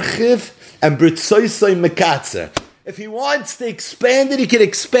marchiv and b'rtsoisei mekatzer. If he wants to expand it, he can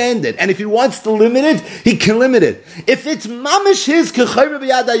expand it. And if he wants to limit it, he can limit it. If it's mamish his,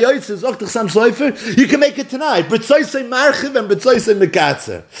 you can make it tonight. B'tzoysei marchiv and b'tzoysei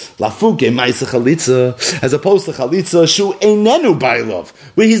mekatzer. Lafuke ma'isa chalitza, as opposed to chalitza, shu einenu bailov,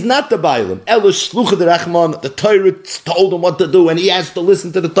 where he's not the bailam. Elosh shlucha derachman, the Torah told him what to do, and he has to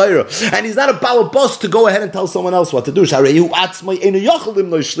listen to the Torah. And he's not a balabos to go ahead and tell someone else what to do. He can't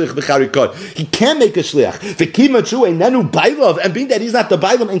make a shliach. And being that he's not the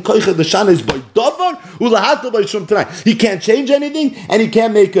bailam and koicha the shana is by davar ulahatel by shum tonight. He can't change anything and he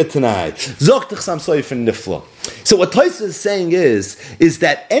can't make it tonight. Zok t'chsam soif in nifla. So what Tosfos is saying is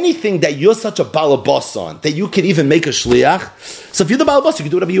that anything that you're such a balabas on, that you can even make a shliach. So if you're the balabas, you can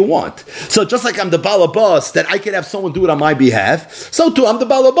do whatever you want. So just like I'm the balabas, that I can have someone do it on my behalf, so too I'm the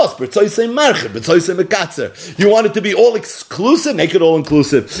balabas. You want it to be all exclusive, make it all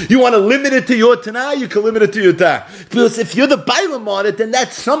inclusive. You want to limit it to your tanah, you can limit it to your tanah. Because if you're the bailam on it, then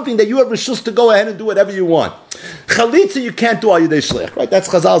that's something that you have rishus to go ahead and do whatever you want. Chalitza, you can't do al yidei shliach, right? That's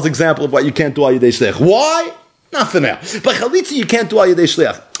Chazal's example of what you can't do al yidei shliach. Why? Not for now. But chalitza you can't do al yidei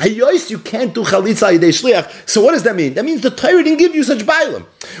shliach. Hayois you can't do chalitza al yidei shliach. So what does that mean? That means the Torah didn't give you such bailam.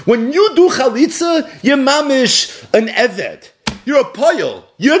 When you do chalitza, you're mamish an eved. You're a poyel.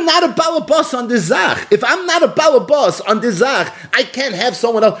 You're not a balabas on this zach. If I'm not a balabas on this zach, I can't have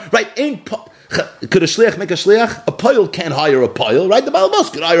someone else. Right? Could a shliach make a shliach? A poyel can't hire a poyel, right? The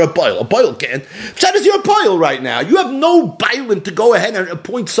balabas could hire a poyel. A poyel can't. That is your poyel right now. You have no bailim to go ahead and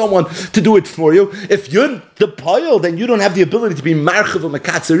appoint someone to do it for you. If you're the poyel, then you don't have the ability to be marchiv or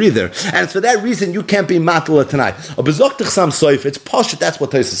mekatzer either. And for that reason, you can't be matala tonight. A bezok t'chsam soif, it's posh, that's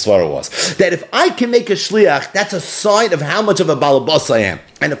what Tosfos svara was. That if I can make a shliach, that's a sign of how much of a balabas I am.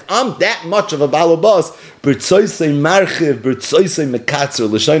 And if I'm that much of a balabas, b'rtzoisei marchiv, b'rtzoisei mekatzer,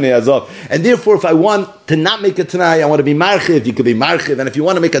 l'shaynei azav. And therefore, if I want to not make a tanai, I want to be marchiv, you can be marchiv. And if you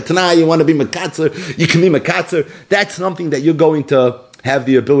want to make a tanai, you want to be mekatzer, you can be mekatzer. That's something that you're going to have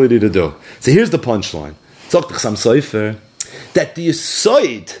the ability to do. So here's the punchline. Zok t'chsam sofer, that the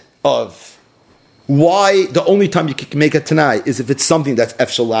aside of why the only time you can make a tanai is if it's something that's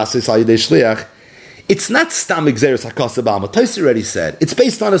efshel lasis al yidei shliach, it's not stam exeris hakasa b'alma. Tosfos already said it's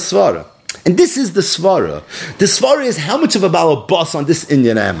based on a svara, and this is the svara. The svara is how much of a balabas on this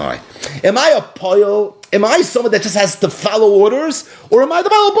Indian am I? Am I a poil? Am I someone that just has to follow orders, or am I the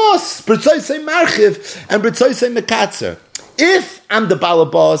balabas? B'tzoisei marchiv and b'tzoisei mekatzer. If I'm the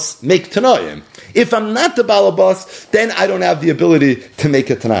balabas, make tanoim. If I'm not the balabas, then I don't have the ability to make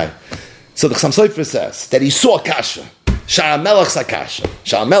a tanai. So the Chassam Sofer says that he saw a kasha. Sha'ar Melech's a kasha.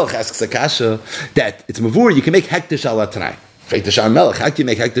 Sha'ar Melech asks a kasha that it's mavur, you can make hektish ala tanai. Sha'ar Melech, how can you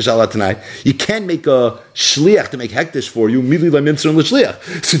make hektish ala tanai? You can't make a shliach to make hektish for you.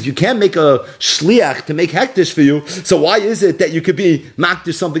 So you can't make a shliach to make hektish for you. So why is it that you could be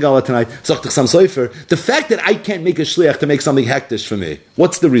makdish something ala tanai? So the Chassam Sofer, the fact that I can't make a shliach to make something hektish for me,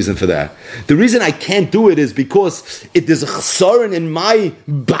 what's the reason for that? The reason I can't do it is because there's a chesaron in my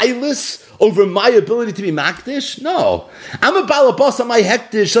bailus over my ability to be makdish? No. I'm a balabas on my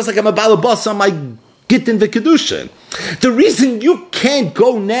hektish, just like I'm a balabas on my gittin v'kedushin. The reason you can't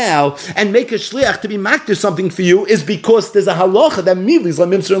go now and make a shliach to be makdish something for you is because there's a halacha that milis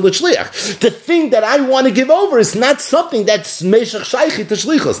lamimser and l'shliach. The thing that I want to give over is not something that's meshach shaychi to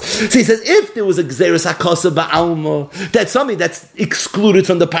shlichus. So he says, if there was a gzeres hakasa ba'alma, that's something that's excluded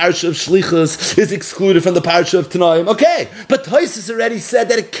from the parasha of shlichus, is excluded from the parasha of tanaim. Okay, but Tosfos already said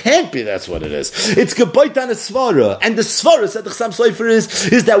that it can't be. That's what it is. It's gebayt on a svara, and the svara said the Chassam Sofer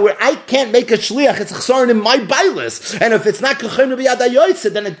is that where I can't make a shliach, it's a chesaron in my bailus. And if it's not kachayim b'yad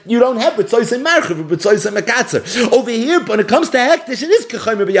hayoytze, then you don't have b'tzoisei marchiv or b'tzoisei mekatzer. Over here, when it comes to hektish, it is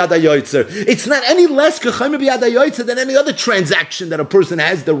kachayim b'yad hayoytze. It's not any less kachayim b'yad hayoytze than any other transaction that a person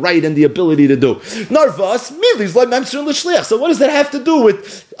has the right and the ability to do. Narvas milis like memser and l'shliach. So what does that have to do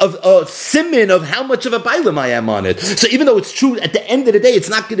with a simin of how much of a bailam I am on it? So even though it's true, at the end of the day, it's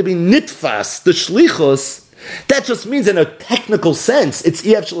not going to be nitfas the shlichus. That just means, in a technical sense, it's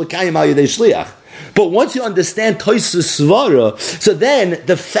ef shalakayim al yedei shliach. But once you understand Tosfos svara, so then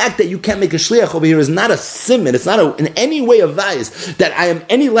the fact that you can't make a shliach over here is not a siman. It's not in any way a vayis that I am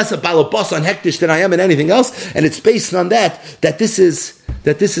any less a balabas on hektish than I am in anything else, and it's based on that this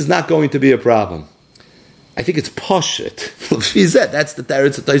is not going to be a problem. I think it's poshut. That's the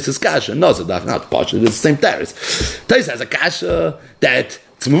teretz of Tosfos kasha. No, so that's not poshut. It's the same teretz. Tosfos has a kasha that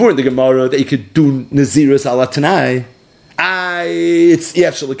it's more in the Gemara that you could do nazirus ala tanai. It's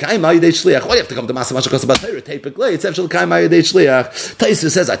ef shalakayim al yedei shliach. Why do you have to come to Masa Mashakos about Torah? It's ef shalakayim al yedei shliach.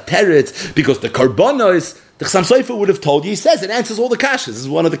 Tosfos says a teretz because the karbonos. The Chassam Sofer would have told you. He says it answers all the kashas. This is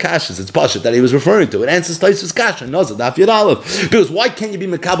one of the kashas. It's pashut that he was referring to. It answers Tosfos kasha. Nazir daf yad aleph. Because why can't you be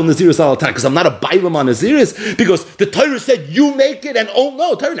mekabel nazirus all the time? Because I'm not a bailam on nazirus. Because the Torah said you make it, and oh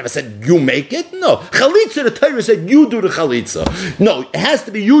no, Torah never said you make it. No, chalitza. The Torah said you do the chalitza. No, it has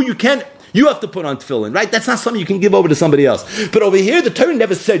to be you. You can't. You have to put on tefillin, right? That's not something you can give over to somebody else. But over here, the Torah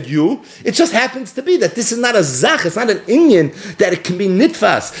never said you. It just happens to be that this is not a zach. It's not an inyan that it can be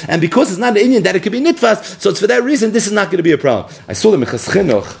nitfas. And because it's not an inyan that it can be nitfas, so it's for that reason this is not going to be a problem. I saw the Mechas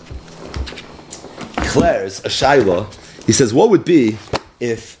Chinuch declares a shayla. He says, what would be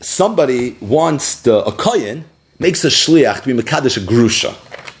if somebody wants a kohen, makes a shliach to be mekadesh a grusha.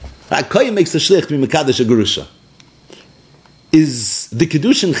 A kohen makes a shliach to be mekadesh a grusha. Is the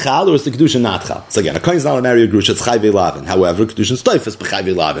kedushin chal or is the kedushin not chal? So again, a kohen is not a marry a grusha; it's chai ve'lavin. However, kedushin is toifus b'chai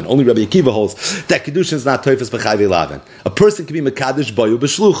ve'lavin. Only Rabbi Akiva holds that kedushin is not toifus b'chai ve'lavin. A person can be mekadesh boyu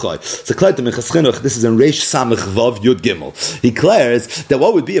b'shluchai. So declared to Mechas Chinuch, this is in Reish Samech Vav Yud Gimel. He declares that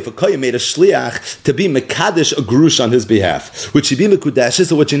what would be if a kohen made a shliach to be mekadesh a grusha on his behalf? Would she be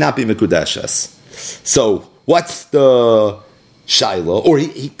mekudeshes or would she not be mekudeshes? So what's the Shiloh, or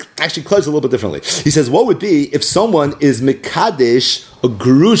he actually closes a little bit differently. He says, what would be if someone is Mekadesh a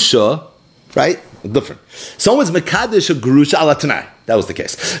Gerusha, right? Different. Someone's Mekadesh a Gerusha ala Tanai. That was the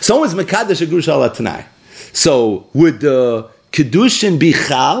case. Someone's Mekadesh a Gerusha ala Tanai. So, would the Kedushin be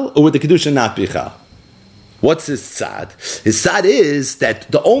Chal, or would the Kedushin not be Chal? What's his tzad? His tzad is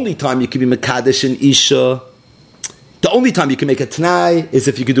that the only time you can be Mekadesh an Isha, the only time you can make a Tanai is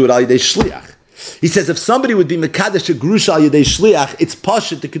if you could do it al Yidei Shliach. He says if somebody would be mekadesh a grusha al yedei shliach, it's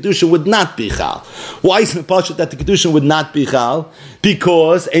pashut the kedusha would not be chal. Why is it pashut that the kedusha would not be chal?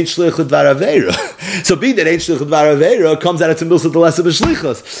 Because ain't shlich l'dvar aveira. So being that ain't shlich l'dvar aveira comes out it's a milsa the lesser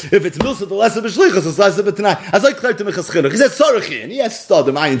b'shlichus. If it's milsa the lesser b'shlichus, it's lesser b'tanai. As I declared to Mechas Chinuch, he said sorachin. He has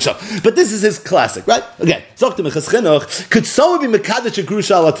stadim ayin sham. But this is his classic, right? Again, talk to Mechas Chinuch. Could someone be mekadesh a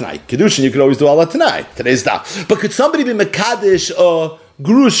grusha al tanai? Kedushin you could always do al tanai. Today's daf. But could somebody be mekadesh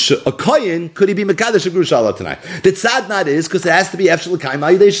Grush, a kohen, could he be mekadesh a grush Allah tonight? The tzad not is because it has to be efshel l'kaim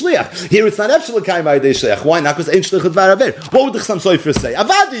ha'yidei shliach. Here it's not efshel l'kaim ha'yidei shliach. Why not? Because ain't shliach d'var aver. What would the Chassam Sofer say?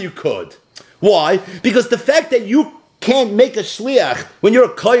 Avada you could. Why? Because the fact that you can't make a shliach when you're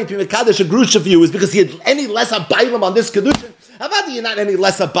a kohen to be mekadesh a grusha for you is because he had any less a bailam on this kedushin. Avada, you're not any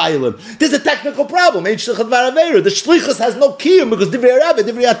less a bailam. There's a technical problem. The shlichus has no kiyum because divrei Rabbi,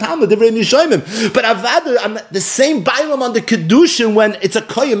 divrei Atama, divrei Nishoimim. But avada, I'm the same bailam on the kedushin when it's a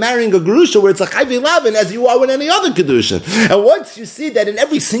kohen marrying a grusha where it's a chayvi lavin as you are with any other kedushin. And once you see that in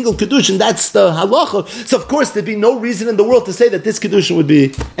every single kedushin, that's the halacha. So of course there'd be no reason in the world to say that this kedushin would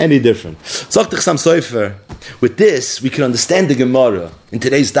be any different. With this, we can understand the Gemara in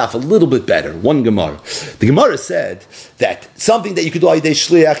today's daf a little bit better. One Gemara. The Gemara said that something that you could do ayidei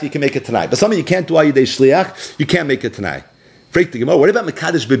shliach, you can make it tonight. But something you can't do ayidei shliach, you can't make it tonight. Break the Gemara. What about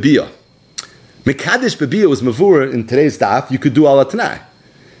Mekadesh Bebiyah? Mekadesh Bebiyah was mavur in today's daf, you could do Allah tonight.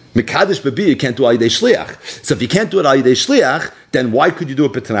 Mekadesh Bebiyah, you can't do ayidei shliach. So if you can't do it ayidei shliach, then why could you do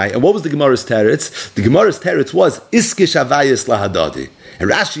it tonight? And what was the Gemara's teretz? The Gemara's teretz was iskish avayis lahadadi. And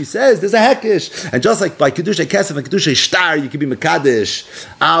Rashi says there's a hekish, and just like by kedushay kesef and kedushay shtar, you can be mekadesh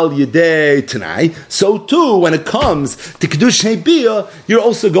al yedei tonight. So too, when it comes to kedushay biyah, you're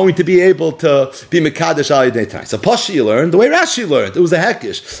also going to be able to be mekadesh al yedei tonight. So Pashi learned the way Rashi learned. It was a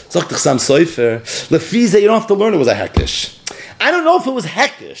hekish. Zochtach Sam Sofer lefize. You don't have to learn it was a hekish. I don't know if it was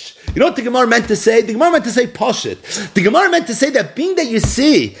hekish. You know what the Gemara meant to say? The Gemara meant to say poshit. The Gemara meant to say that being that you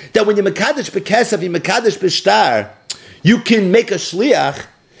see that when you mekadesh bekesef, you mekadesh b'shtar, you can make a shliach,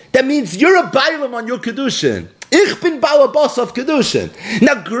 that means you're a bailam on your kedushin. Ich bin balabas of kedushin.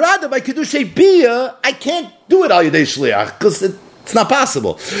 Now, grada by kedushay biyah, I can't do it al yedei shliach, because it's not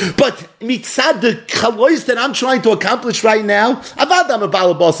possible. But mitzad the chalois that I'm trying to accomplish right now, avad I'm a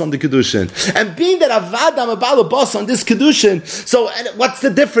balabas on the kedushin. And being that avad I'm a balabas on this kedushin, so what's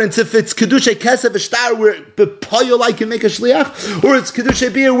the difference if it's kedushay kesef shtar where bepoyol I can make a shliach, or it's kedushay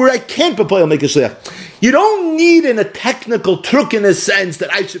biyah where I can't bepoyol make a shliach? You don't need in a technical truck in a sense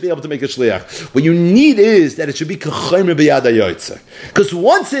that I should be able to make a shliach. What you need is that it should be k'chaymer b'yad ha'yotzer. Because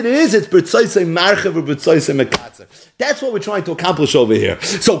once it is, it's b'tzoysei marchev or b'tzoysei mekatzer. That's what we're trying to accomplish over here.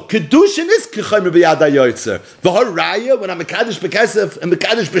 So kedushin is k'chaymer b'yad ha'yotzer. V'haraya, when I'm mekadesh b'kesef and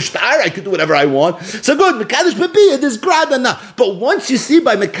mekadesh b'shtar, I could do whatever I want. So good, mekadesh b'biyah, there's grada now. But once you see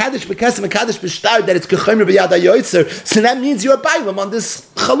by mekadesh b'kesef, mekadesh b'shtar that it's k'chaymer b'yad ha'yotzer, so that means you're a bailam on this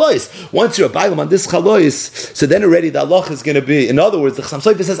chalois. Once you're a bailam on this chalois, so then already the halach is going to be, in other words, the Chassam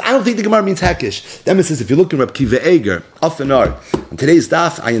Sofer says, I don't think the Gemara means hekish. Then it says, if you look in Reb Kiva Eger, Afenar, on today's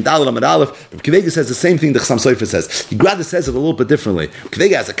daf, Ayin Daled Amud Aleph, Reb Kiva Eger says the same thing the Chassam Sofer says. He rather says it a little bit differently. Reb Kiva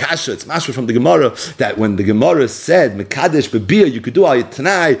Eger has a kasha, it's mashma from the Gemara, that when the Gemara said, Mekadesh bebiyah, you could do ayat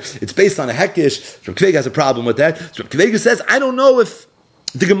tanai, it's based on a hekish. Reb Kiva Eger has a problem with that. So Reb Kiva Eger says, I don't know if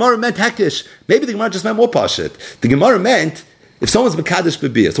the Gemara meant hekish. Maybe the Gemara just meant more pashit. The Gemara meant, if someone's Mekadesh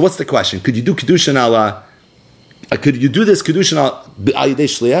bebiyah, so what's the question? Could you do Kedushin ala? Could you do this kedushin al yedei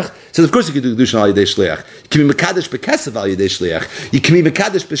shliach? Says of course you could do kedushin al yedei shliach. You can be mekadesh bekesef al yedei shliach. You can be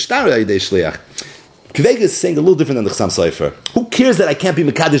mekadesh b'shtar al yedei shliach. Kvega is saying a little different than the Chassam Sofer. Who cares that I can't be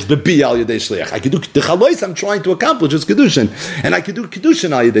mekadesh bebi al yedei shliach? I could do the chalois I'm trying to accomplish is kedushin, and I could do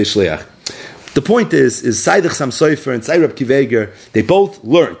kedushin al yedei shliach. The point is Sayyid Chassam Sofer and Sayyid Reb Kiva Eger, they both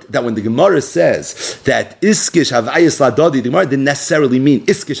learned that when the Gemara says that iskish havayis ladadi, the Gemara didn't necessarily mean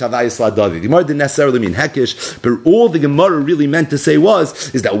iskish havayis ladadi. The Gemara didn't necessarily mean hekish, but all the Gemara really meant to say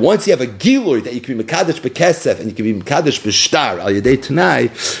is that once you have a gilui that you can be mekadesh bekesef and you can be mekadesh b'shtar al yedei tanai,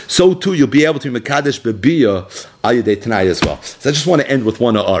 so too you'll be able to be mekadesh bebiyah al yedei tanai as well. So I just want to end with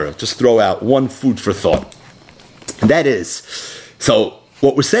one ha'ara, just throw out one food for thought, and that is, so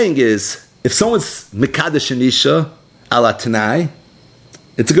what we're saying is, if someone's mekadesh and isha ala tanai,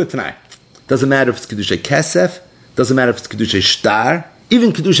 it's a good tanai. Doesn't matter if it's kedushay kesef, doesn't matter if it's kedushay shtar,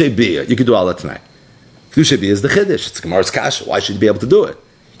 even kedushay biyah, you can do ala tanai. Kedushay biyah is the chiddush. It's Gemara's kasha. Why should you be able to do it?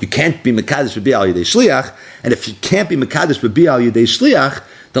 You can't be mekadesh b'biyah al yedei shliach, and if you can't be mekadesh b'biyah al yedei shliach,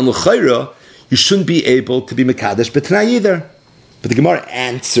 then l'chayra you shouldn't be able to be mekadesh b'tanai either. But the Gemara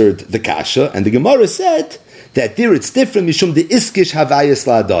answered the kasha, and the Gemara said that there it's different mishum de iskish havayis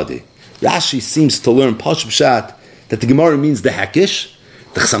la'adadi. Rashi seems to learn Pash Pshat that the Gemara means the Hekish.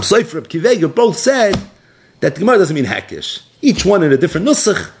 The Chassam Sofer and Kiva Eger both said that the Gemara doesn't mean Hekish. Each one in a different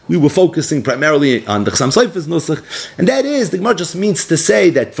nusach. We were focusing primarily on the Chassam Sofer's nusach, and that is, the Gemara just means to say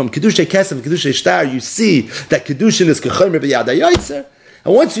that from Kedushay Kesef and Kedushay Shtar, you see that Kedushin is K'chaymer b'yad ha'yotzer.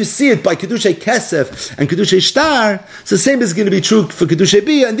 And once you see it by Kedushay Kesef and Kedushay Shtar, so the same is going to be true for Kedushay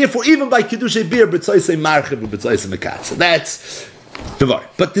Biyah, and therefore even by Kedushay Biyah, B'tzoysei Marchev or B'tzoysei Mekatzer. That's Devar.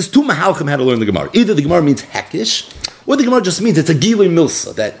 But there's two mahalchim how to learn the Gemara. Either the Gemara means hekish, or the Gemara just means it's a gilui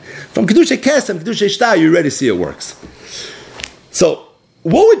milsa, that from Kedushay Kesef and Kedushay Shtar you already see it works. So,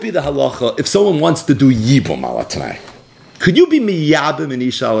 what would be the halacha if someone wants to do yibum ala tanai? Could you be miyabim in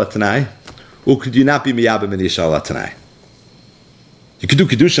isha ala tanai? or could you not be miyabim in isha ala tanai? You could do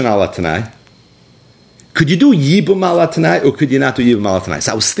kedushin ala tanai. Could you do yibum ala tanai, or could you not do yibum ala tanai?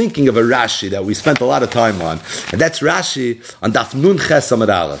 So I was thinking of a Rashi that we spent a lot of time on, and that's Rashi on Daf Nun Ches Amud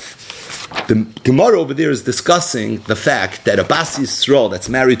Aleph. The Gemara over there is discussing the fact that a Bas Yisrael that's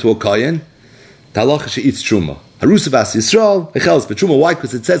married to a Kohen, the halacha she eats truma. Harusa Bas Yisrael, Echeles B'truma. Why?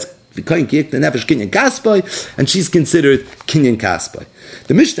 Because it says the Kohen kiek the nefesh kinyan kaspai, and she's considered kinyan kaspai.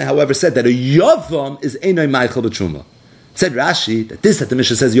 The Mishnah, however, said that a yavam is einay meichel b'truma. Said Rashi that the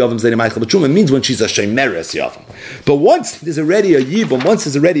Mishnah says Yavam Zayne Meichel B'Truma means when she's a Shemeres Yavam. But once there's already a Yibam, once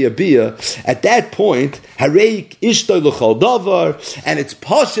there's already a Bia, at that point, Hareik Ishtoi L'chol Davar, and it's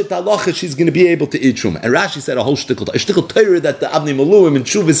Pashat Halacha, she's going to be able to eat Truma. And Rashi said a shtickle Torah that the Avnei Maluim and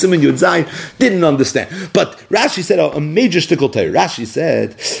Shuvah Simon Yud Zayin didn't understand. But Rashi said a major shtickle Torah. Rashi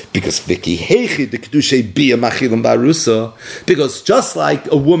said, because Viki Heichi, the Kedushay Bia Machilim Barusa, because just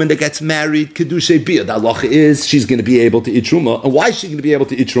like a woman that gets married, Kedushay Bia, the Halacha is, she's going to be able to eat truma. And why is she going to be able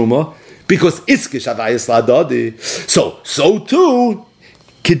to eat truma? Because iskish havayis ladadi. So too,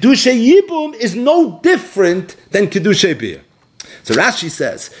 kedushay yibum is no different than kedushay bia. So Rashi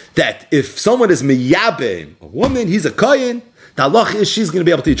says that if someone is miyabim, a woman, he's a kohen, the halach is she's going to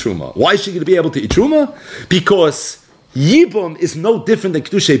be able to eat truma. Why is she going to be able to eat truma? Because Yibum is no different than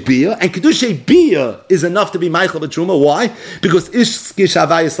Kedushay Bia, and Kedushay Bia is enough to be Meichel B'Truma. Why? Because Ishkish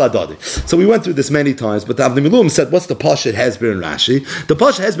Havayis Ladadi. So we went through this many times, but the Avnei Miluim said, what's the Pashat Hezber in Rashi? The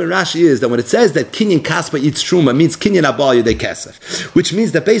Pashat Hezber in Rashi is that when it says that Kinyan Kaspa eats Truma, means Kinyan Abal Yedei Kesef, which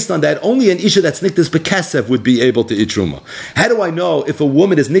means that based on that, only an Isha that's Nikdas B'Kesef would be able to eat Truma. How do I know if a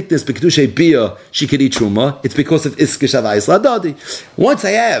woman is Nikdas B'Kedushay Bia, she could eat Truma? It's because of Ishkish Havayis Ladadi. Once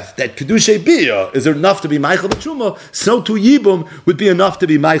I have that Kedushay Bia is enough to be Meichel B'Truma, so too Yibum would be enough to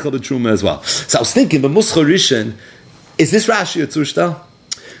be Meichel B'Truma as well. So I was thinking, the Muscha Rishon, is this Rashi or Tzushta?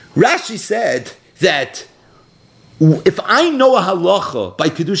 Rashi said that if I know a halacha by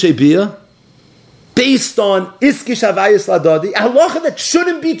Kedushay Bia, based on Iskish Havayis Ladadi, a halacha that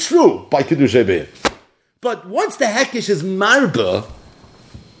shouldn't be true by Kedushay Bia. But once the Hekish is Marba,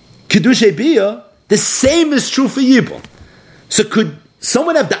 Kedushay Bia, the same is true for Yibum. So could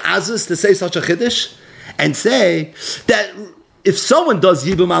someone have the azus to say such a Chiddush? And say that if someone does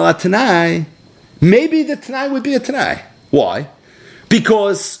Yibum ala Tanai, maybe the Tanai would be a Tanai. Why?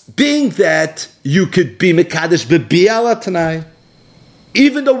 Because being that you could be Mekadesh Bebi ala Tanai,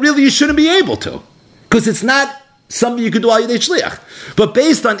 even though really you shouldn't be able to. Because it's not something you could do al Yidei Shliach. But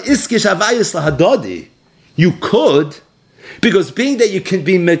based on Iskish Havayis Lahadadi, you could, because being that you can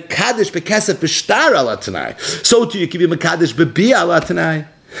be Mekadesh Bekesef B'Shtar ala Tanai, so too you can be Mekadesh Bebi ala Tanai.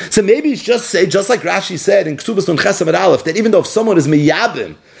 So maybe it's just say, just like Rashi said in Ksubas Nun Ches Amud Aleph, that even though if someone is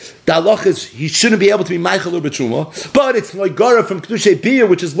miyabim, the halach is he shouldn't be able to be Meichel or B'Truma, but it's like Gara from Kedushay Bia,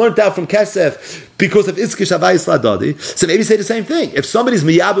 which is learned out from Kesef because of Iskish Havayis Ladadi. So maybe say the same thing. If somebody's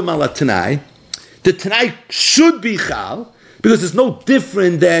miyabim ala Tanai, the Tanai should be Chal, because it's no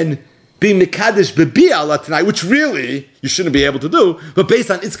different than being Mekadesh Bebi ala Tanai, which really you shouldn't be able to do, but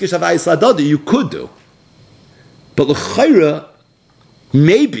based on Iskish Havayis Ladadi, you could do. But l'chayra,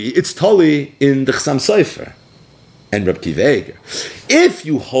 maybe it's totally in the Chsam Sofer and Reb Kiva Eger. If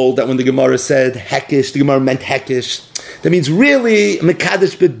you hold that when the Gemara said Hekish, the Gemara meant Hekish, that means really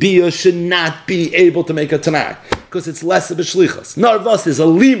Mekadesh Bebiyah should not be able to make a Tanai, because it's less of a Shlichus. Narvas is a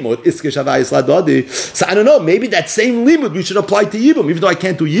limud, Iskish Havayis Ladadi. So I don't know, maybe that same limud we should apply to Yibum, even though I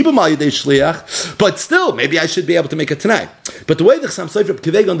can't do Yibum al Yidei Shliach, but still, maybe I should be able to make a Tanai. But the way the Chsam Sofer Reb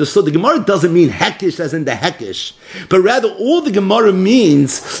Kiva Eger understood, the Gemara doesn't mean Hekish as in the Hekish, but rather all the Gemara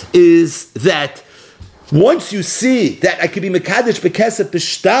means is that once you see that I could be Mekadesh Bekesef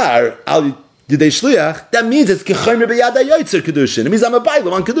B'Shtar al Yidei Shliach, that means it's Kechaymer B'Yad HaYotzer Kedushin. It means I'm a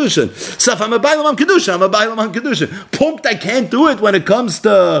Bailam on Kedushin. So if I'm a Bailam on Kedushin, I'm a Bailam on Kedushin. Punkt, I can't do it when it comes to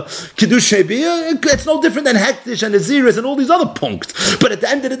Kedushay Bia. It's no different than Hektish and Aziris and all these other punkts. But at the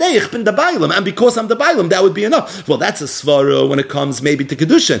end of the day, ich bin the Bailam, and because I'm the Bailam, that would be enough. Well, that's a svara when it comes maybe to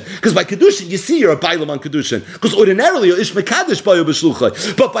Kedushin. Because by Kedushin, you see you're a Bailam on Kedushin. Because ordinarily, you're Ish Mekadesh Bayu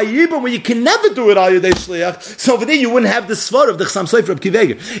B'Shluchai. But by Yibum, where you can never do it al Yidei Shliach, so over there you wouldn't have the svara of the Chsam Sofer Reb Kiva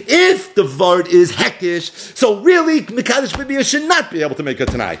Eger. If the Vard is Hekish, so really Mekadesh Bebiyah should not be able to make a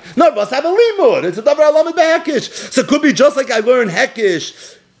Tanai. None of us have a limud. It's a davar alamid beHekish. So it could be just like I learn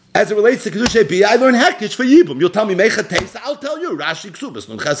Hekish as it relates to Kedushay Bia, I learn Hekish for Yibum. You'll tell me Mecha Teis, I'll tell you Rashi Ksubas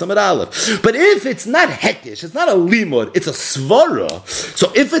Nun Ches Amud Aleph. But if it's not Hekish, it's not a limud, it's a svara.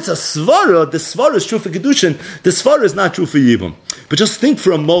 So if it's a svara, the svara is true for Kedushin, the svara is not true for Yibum. But just think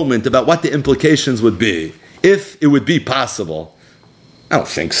for a moment about what the implications would be if it would be possible. I don't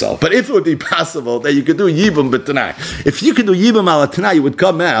think so. But if it would be possible that you could do Yibum b'Tanai, if you could do Yibum ala Tanai, you would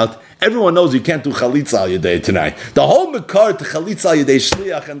come out Everyone knows you can't do chalitza al yedei tonight. The whole mekar to chalitza al yedei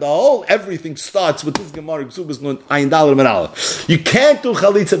shliach and the whole everything starts with this gemara ksubas nun ayin dalar min aleph. You can't do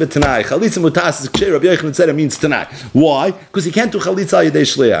chalitza b'tanai. Chalitza mutas is ksher. Rabbi Yochanan said it means tonight. Why? Because you can't do chalitza al yedei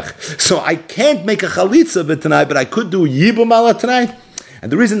shliach. So I can't make a chalitza b'tanai, but I could do yibum ala tonight.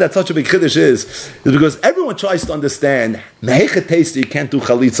 And the reason that such a big chiddush is because everyone tries to understand mehechet taste you can't do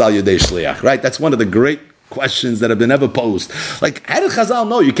chalitza al yedei shliach, right? That's one of the great questions that have been ever posed. Like, how did Chazal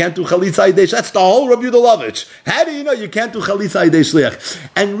know you can't do chalitza al yedei shliach? That's the whole Rabbi Yudalovich. How do you know you can't do chalitza al yedei shliach?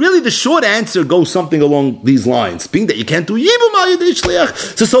 And really, the short answer goes something along these lines, being that you can't do yibum al yedei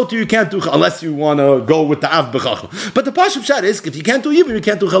shliach. So too you can't do unless you want to go with the av b'chacham. But the pashut pshat is if you can't do yibum, you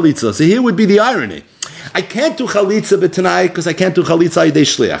can't do chalitza. So here would be the irony. I can't do chalitza b'tanai because I can't do chalitza al yedei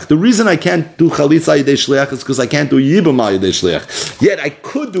shliach. The reason I can't do chalitza al yedei shliach is because I can't do yibum al yedei shliach. Yet I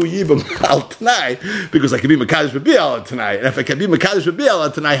could do yibum al tanai because I could be mekadosh b'bi al tanai. And if I can be mekadosh b'bi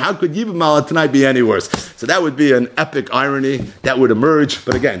al tanai, how could yibum al tanai be any worse? So that would be an epic irony that would emerge.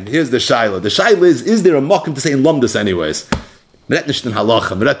 But again, here's the shaila. The shaila is there a mokum to say in lumdus anyways? No one's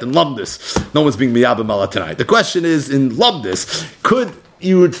being miyabim al tanai. The question is in lumdus, could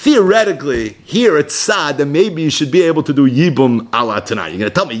you would theoretically hear at Sad that maybe you should be able to do Yibum ala Tanai. You're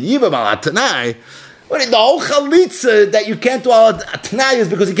going to tell me Yibum ala Tanai? The whole Chalitza that you can't do ala Tanai is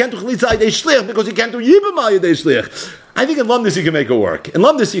because you can't do Chalitza al yedei shliach because you can't do Yibum al yedei shliach. I think in Lumdus you can make it work. In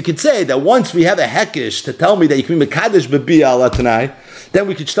Lumdus you could say that once we have a hekish to tell me that you can be Mekadesh b'bi ala Tanai, then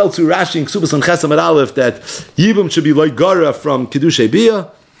we could tell to Rashi and Ksubas and Chesam at Aleph that Yibum should be like Gara from Kedushay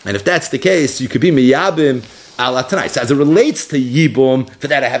Biyah. And if that's the case, you could be Miyabim ala Tanai. So as it relates to Yibum, for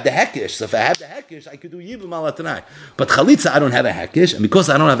that I have the Hekish. So if I have the Hekish, I could do Yibum ala Tanai. But Chalitza, I don't have a Hekish. And because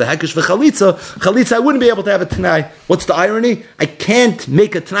I don't have the Hekish for Chalitza, I wouldn't be able to have a Tanai. What's the irony? I can't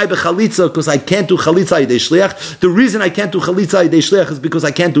make a Tanai b'Chalitza because I can't do Chalitza al yedei shliach. The reason I can't do Chalitza al yedei shliach is because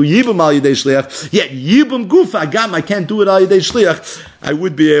I can't do Yibum al yedei shliach. Yet Yibum gufa gam, I can't do it al yedei shliach. I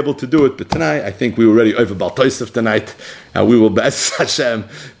would be able to do it, but tonight, I think we were already over Bal Tosef tonight. And we will, B'ez Hashem,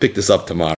 pick this up tomorrow.